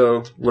books,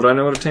 so would I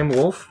know how to tame a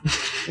wolf?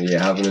 You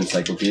have an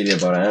encyclopedia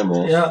about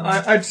animals.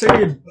 Yeah, I'd say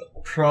you'd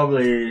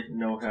probably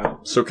know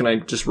how. So can I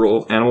just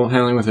roll animal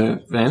handling with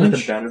advantage?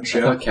 With advantage,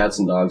 I thought cats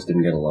and dogs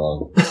didn't get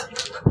along.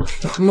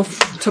 I'm a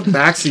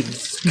tabaxi.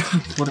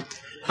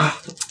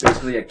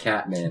 Basically a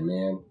cat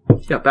man.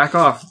 Yeah, back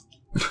off.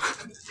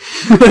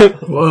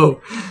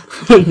 Whoa.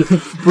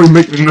 We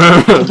make me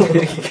mad.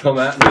 Come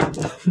at me.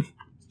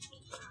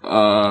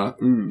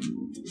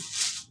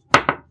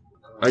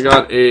 I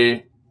got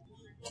a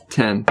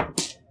 10.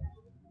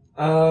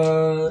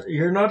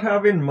 You're not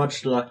having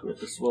much luck with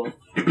this wolf.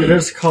 It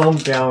has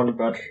calmed down,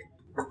 but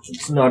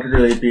it's not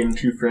really being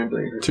too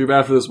friendly. Too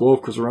bad for this wolf,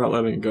 because we're not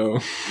letting it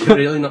go. You're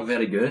really not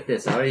very good at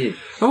this, are you?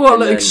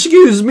 Well,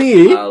 excuse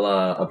me. I'll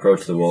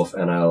approach the wolf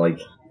and I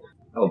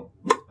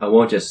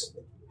won't just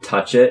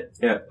touch it,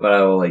 but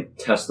I will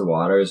test the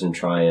waters and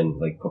try and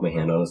put my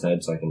hand on his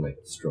head so I can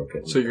stroke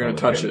it. So you're gonna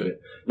touch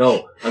it?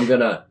 No, I'm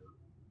gonna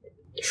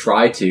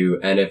try to,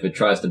 and if it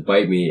tries to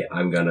bite me,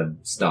 I'm gonna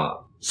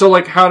stop. So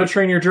How to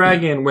Train Your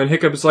Dragon, when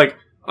Hiccup is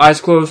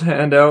eyes closed,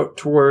 hand out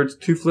towards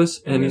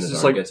Toothless, and he's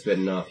just gets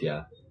bitten off,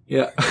 yeah.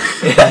 Yeah.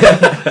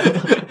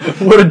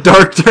 What a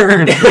dark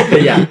turn.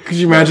 Yeah. Could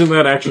you imagine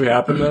that actually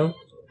happened though?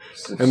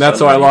 And that's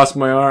how I lost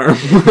my arm.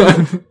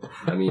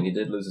 I mean, he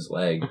did lose his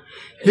leg.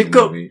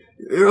 Hiccup,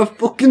 you're a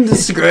fucking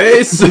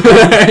disgrace.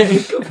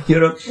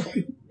 You're a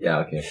fucking... Yeah,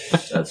 okay.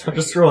 That's fine.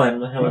 Just roll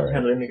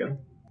handling again.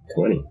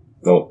 20.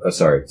 Oh,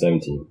 sorry,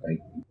 17.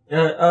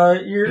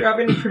 You're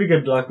having pretty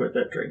good luck with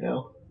it right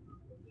now.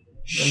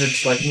 And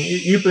it's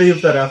you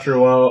believe that after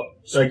a while,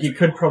 you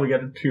could probably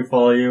get it to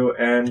follow you,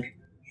 and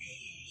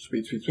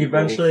sweet,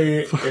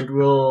 eventually it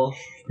will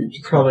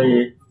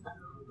probably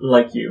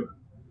like you.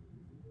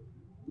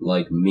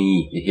 Like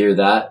me. You hear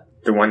that?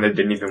 The one that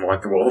didn't even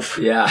want the wolf.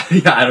 Yeah,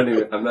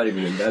 I'm not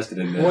even invested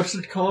in this. What's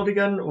it called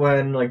again?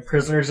 When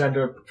prisoners end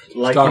up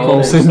liking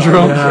Stockholm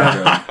Syndrome.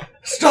 Yeah.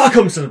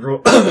 Stockholm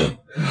Syndrome.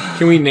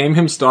 Can we name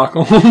him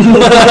Stockholm?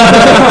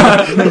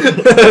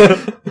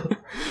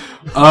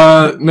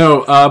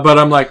 No, but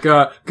I'm like,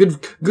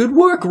 good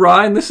work,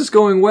 Ryan. This is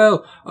going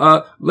well.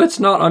 Let's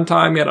not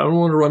untie him yet. I don't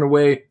want to run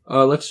away.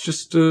 Let's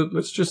just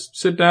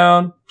sit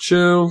down,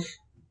 chill,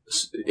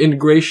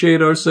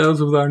 ingratiate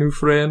ourselves with our new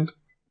friend.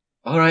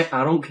 Alright,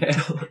 I don't care.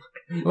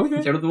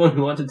 Okay. You're the one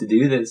who wanted to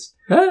do this.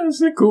 Yeah,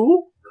 isn't it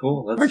cool?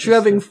 Cool. Aren't you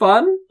having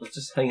fun? Let's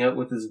just hang out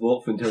with this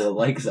wolf until it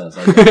likes us.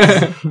 I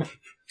guess.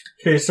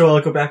 Okay, so I'll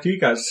go back to you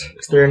guys.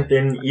 Is there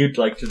anything you'd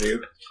like to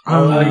do? You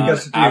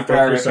guys do After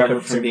I both yourself recover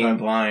at the from same being time.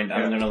 blind,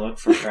 I'm gonna look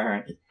for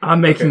Farron.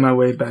 I'm making my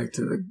way back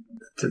to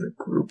the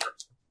group,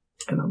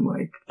 and I'm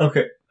like,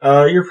 Okay.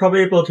 You're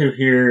probably able to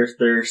hear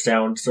their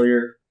sound, so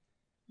you're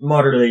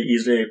moderately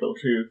easily able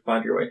to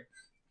find your way.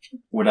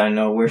 Would I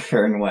know where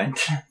Farron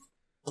went?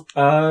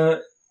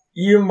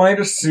 You might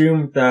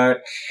assume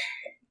that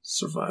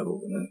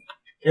survival.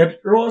 yeah,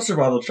 roll a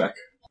survival check.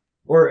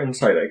 Or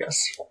insight, I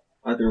guess.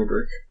 Either would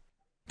work.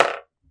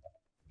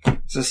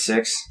 It's a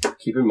 6.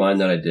 Keep in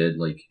mind that I did,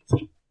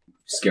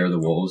 scare the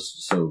wolves,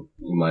 so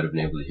you might have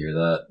been able to hear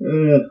that.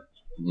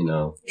 You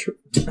know.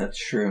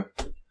 That's true.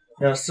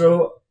 Yeah,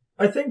 so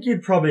I think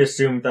you'd probably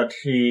assume that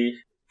he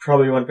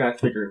probably went back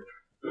to the group.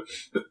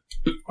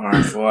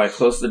 Alright, well, I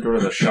close the door to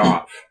the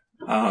shop,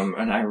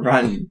 and I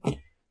run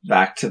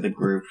back to the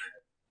group.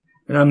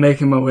 And I'm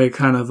making my way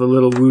kind of a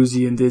little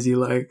woozy and dizzy,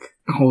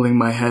 holding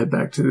my head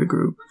back to the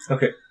group.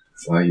 Okay.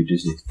 Why are you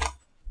dizzy?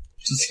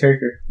 Just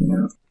character.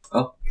 Yeah.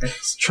 Oh,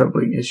 It's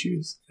troubling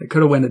issues. I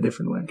could have went a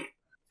different way.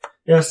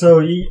 Yeah, so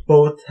you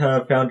both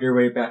have found your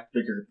way back to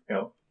the group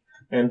now.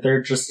 And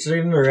they're just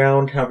sitting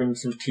around having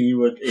some tea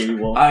with a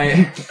wolf.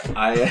 I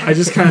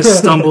just kind of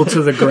stumble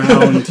to the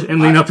ground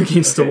and lean up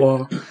against the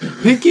wall.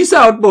 Pinkies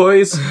out,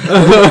 boys.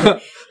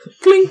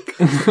 Clink.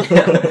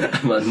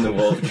 I'm letting the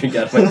wolf drink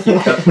out my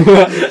teacup.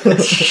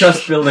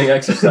 Trust building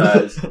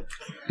exercise.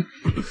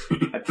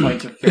 I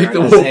point to Pick Farron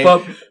the and wolf say,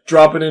 up,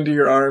 drop it into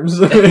your arms.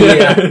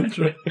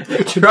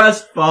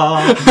 Trust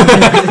fall!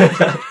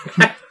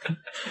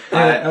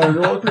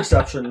 Roll a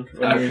perception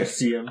when you Okay.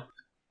 see him.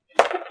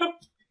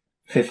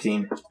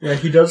 15. Yeah,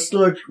 he does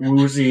look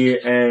woozy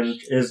and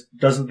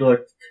doesn't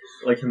look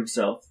like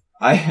himself.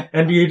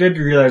 And you did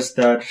realize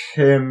that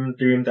him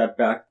doing that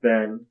back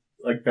then,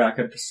 back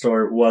at the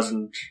store,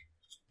 wasn't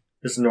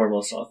his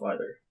normal self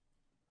either.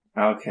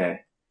 Okay.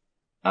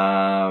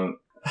 I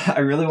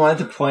really wanted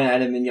to point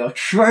at him and yell,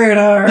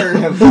 traitor!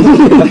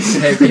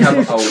 Hey, we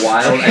have a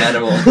wild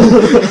animal.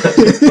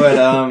 But,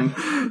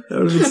 That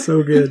would be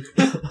so good.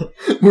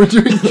 We're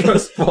doing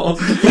trust falls.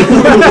 I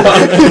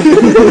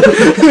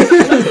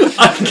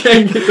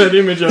can't get that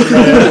image out of my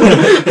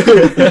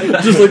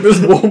head. Just like this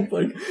wolf,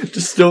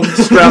 just still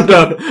strapped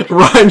up.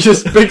 Ryan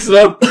just picks it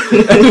up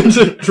and then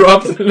just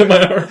drops it into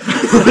my arm.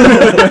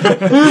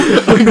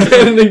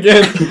 Again and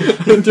again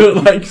until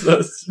it likes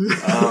us.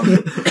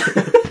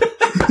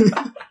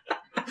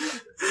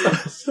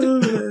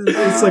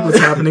 It's like what's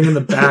happening in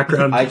the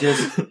background. I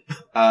just,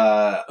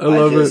 I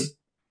love it.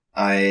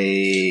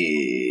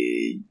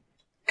 I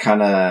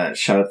kind of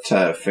shout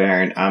to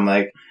Farron. I'm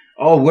like,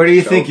 "Oh, where do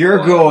you think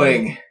you're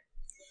going?"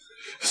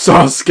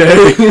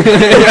 Sasuke.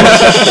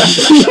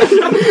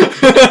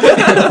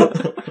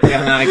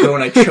 Yeah, and I go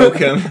and I choke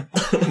him.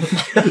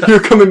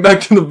 You're coming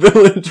back to the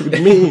village with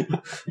me.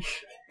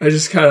 I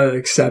just kind of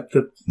accept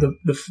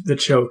the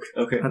choke.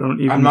 Okay. I don't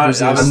even. I'm not.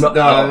 resist.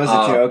 That was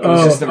a joke. It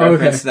was just a okay.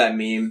 reference to that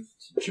meme.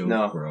 Joke,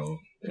 No. bro.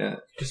 Yeah,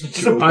 just a I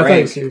joke. thought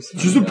it was serious.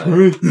 Just a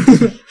prank.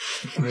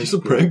 Just a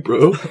prank,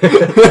 bro.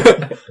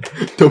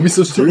 Don't be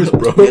so serious,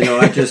 bro. You know,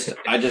 I just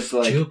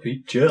like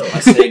Chill. I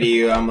say to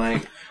you, I'm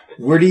like,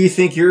 "Where do you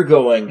think you're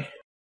going?"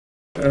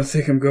 I don't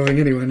think I'm going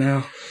anywhere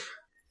now.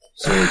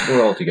 So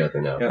we're all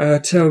together now.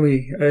 Tell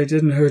me, I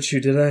didn't hurt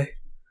you, did I?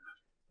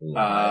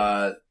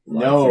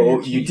 No,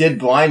 you did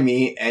blind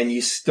me, and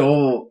you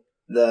stole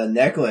the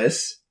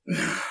necklace.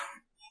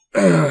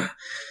 Let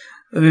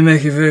me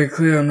make it very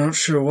clear, I'm not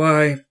sure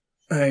why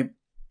I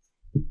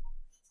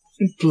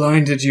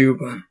blinded you,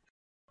 but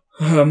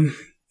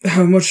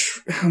how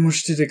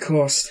much did it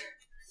cost?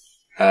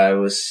 It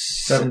was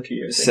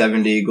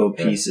 70 gold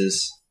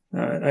pieces.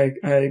 I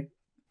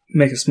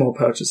make a small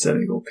pouch of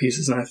 70 gold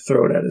pieces and I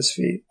throw it at his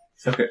feet.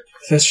 Okay.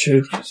 That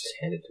should Just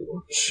hand it to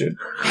him.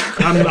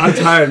 I'm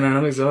tired, man.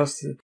 I'm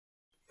exhausted.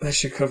 That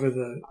should cover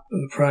the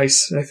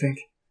price, I think.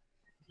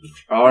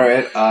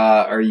 Alright,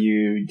 are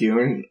you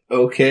doing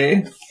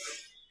okay?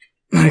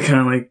 I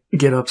kind of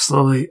get up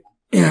slowly.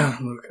 Yeah,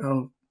 look,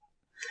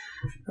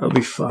 I'll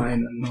be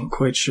fine. I'm not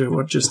quite sure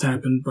what just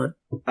happened, but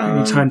I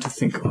need time to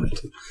think on it.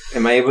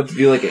 Am I able to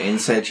do an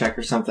insight check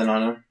or something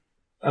on him?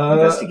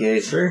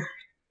 Investigate. Sure.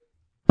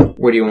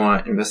 What do you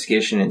want?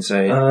 Investigation,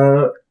 insight?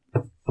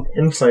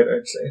 Insight,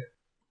 I'd say.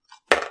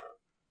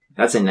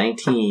 That's a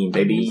 19,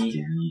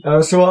 baby.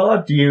 So I'll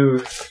let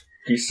you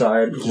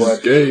decide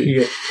what gay.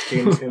 he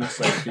gains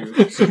insight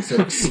to, since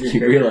it's your You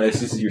character.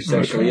 realize you're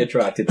sexually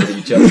attracted to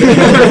each other.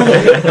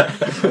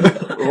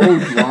 Oh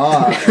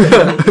my.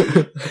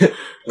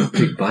 What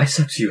big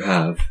biceps you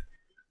have.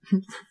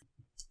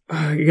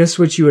 I guess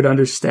what you would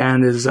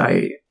understand is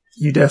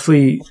you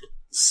definitely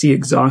see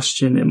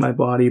exhaustion in my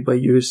body,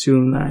 but you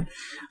assume that,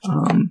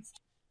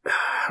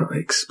 how do I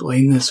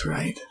explain this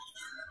right?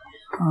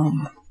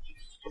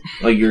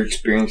 Like you're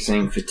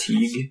experiencing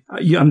fatigue?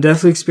 I'm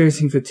definitely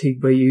experiencing fatigue,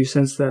 but you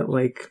sense that,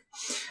 like,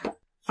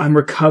 I'm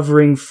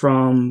recovering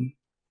from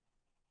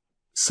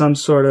some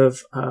sort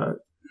of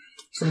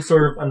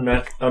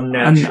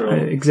unnatural.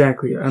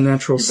 Exactly,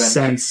 unnatural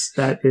sense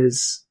that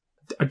is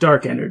a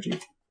dark energy.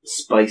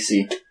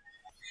 Spicy.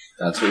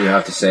 That's what you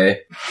have to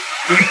say.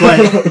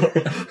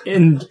 But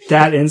in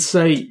that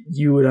insight,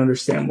 you would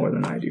understand more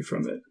than I do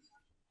from it.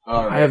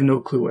 Right. I have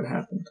no clue what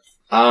happened.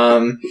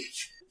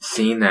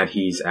 Seeing that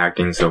he's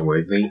acting so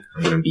weirdly,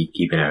 I'm going to be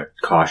keeping a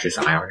cautious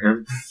eye on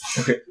him.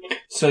 Okay.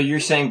 So you're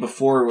saying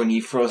before when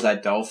he froze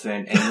that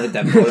dolphin and lit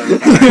that boat on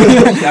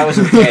fire, that was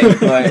okay,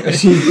 but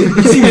he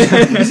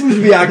seems to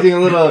be acting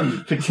a little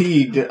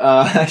fatigued.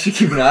 I should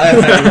keep an eye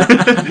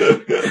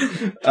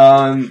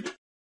on him.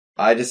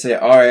 I just say,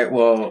 alright,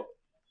 well,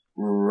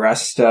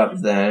 rest up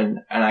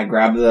then, and I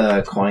grab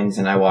the coins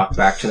and I walk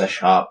back to the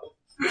shop.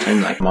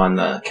 And like I'm on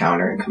the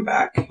counter and come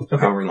back. Okay.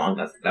 However long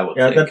that will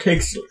take. Yeah, that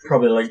takes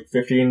probably like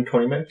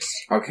 15-20 minutes.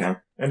 Okay.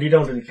 And you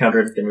don't encounter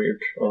anything weird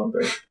along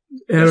there.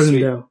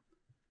 Aelrindel.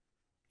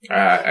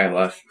 I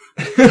left.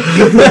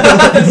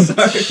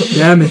 Sorry.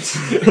 Damn it.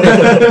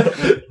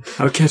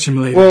 I'll catch him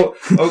later. Well,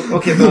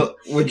 okay, but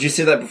would you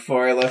say that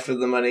before I left with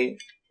the money?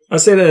 I'll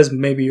say that as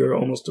maybe you're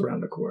almost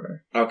around the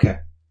corner. Okay.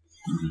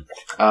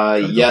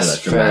 Yes,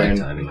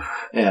 friend.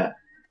 Yeah.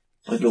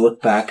 Like to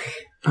look back.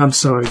 I'm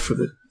sorry for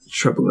the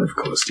trouble I've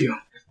caused you.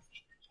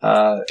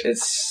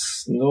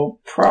 It's no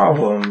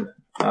problem.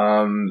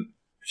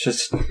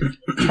 Just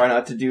try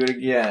not to do it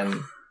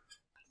again.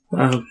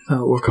 I'll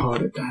work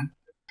hard at that.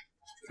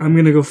 I'm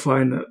gonna go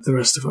find the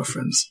rest of our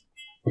friends.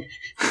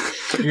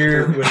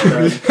 You're with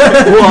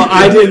well,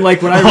 I didn't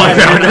like when I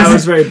ran. I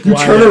was very blind.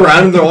 You turn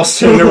around and they're all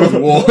sitting there with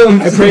wolves.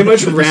 I pretty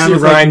much ran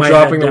with Ryan my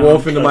dropping head the down.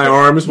 wolf into my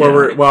arms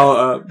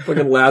while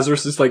fucking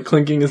Lazarus is like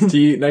clinking his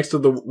teeth next to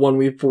the one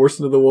we forced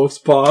into the wolf's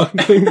paw.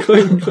 Clink,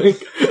 clink,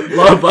 clink.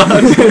 Love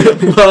us,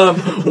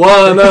 love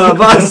one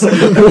of us,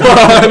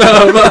 one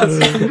of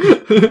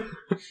us.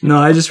 No,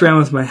 I just ran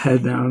with my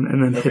head down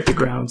and then hit the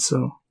ground,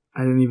 so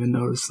I didn't even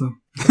notice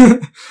them.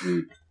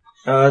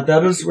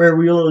 That is where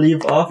we'll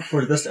leave off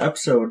for this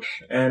episode,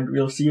 and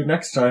we'll see you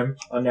next time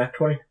on Nat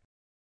 20.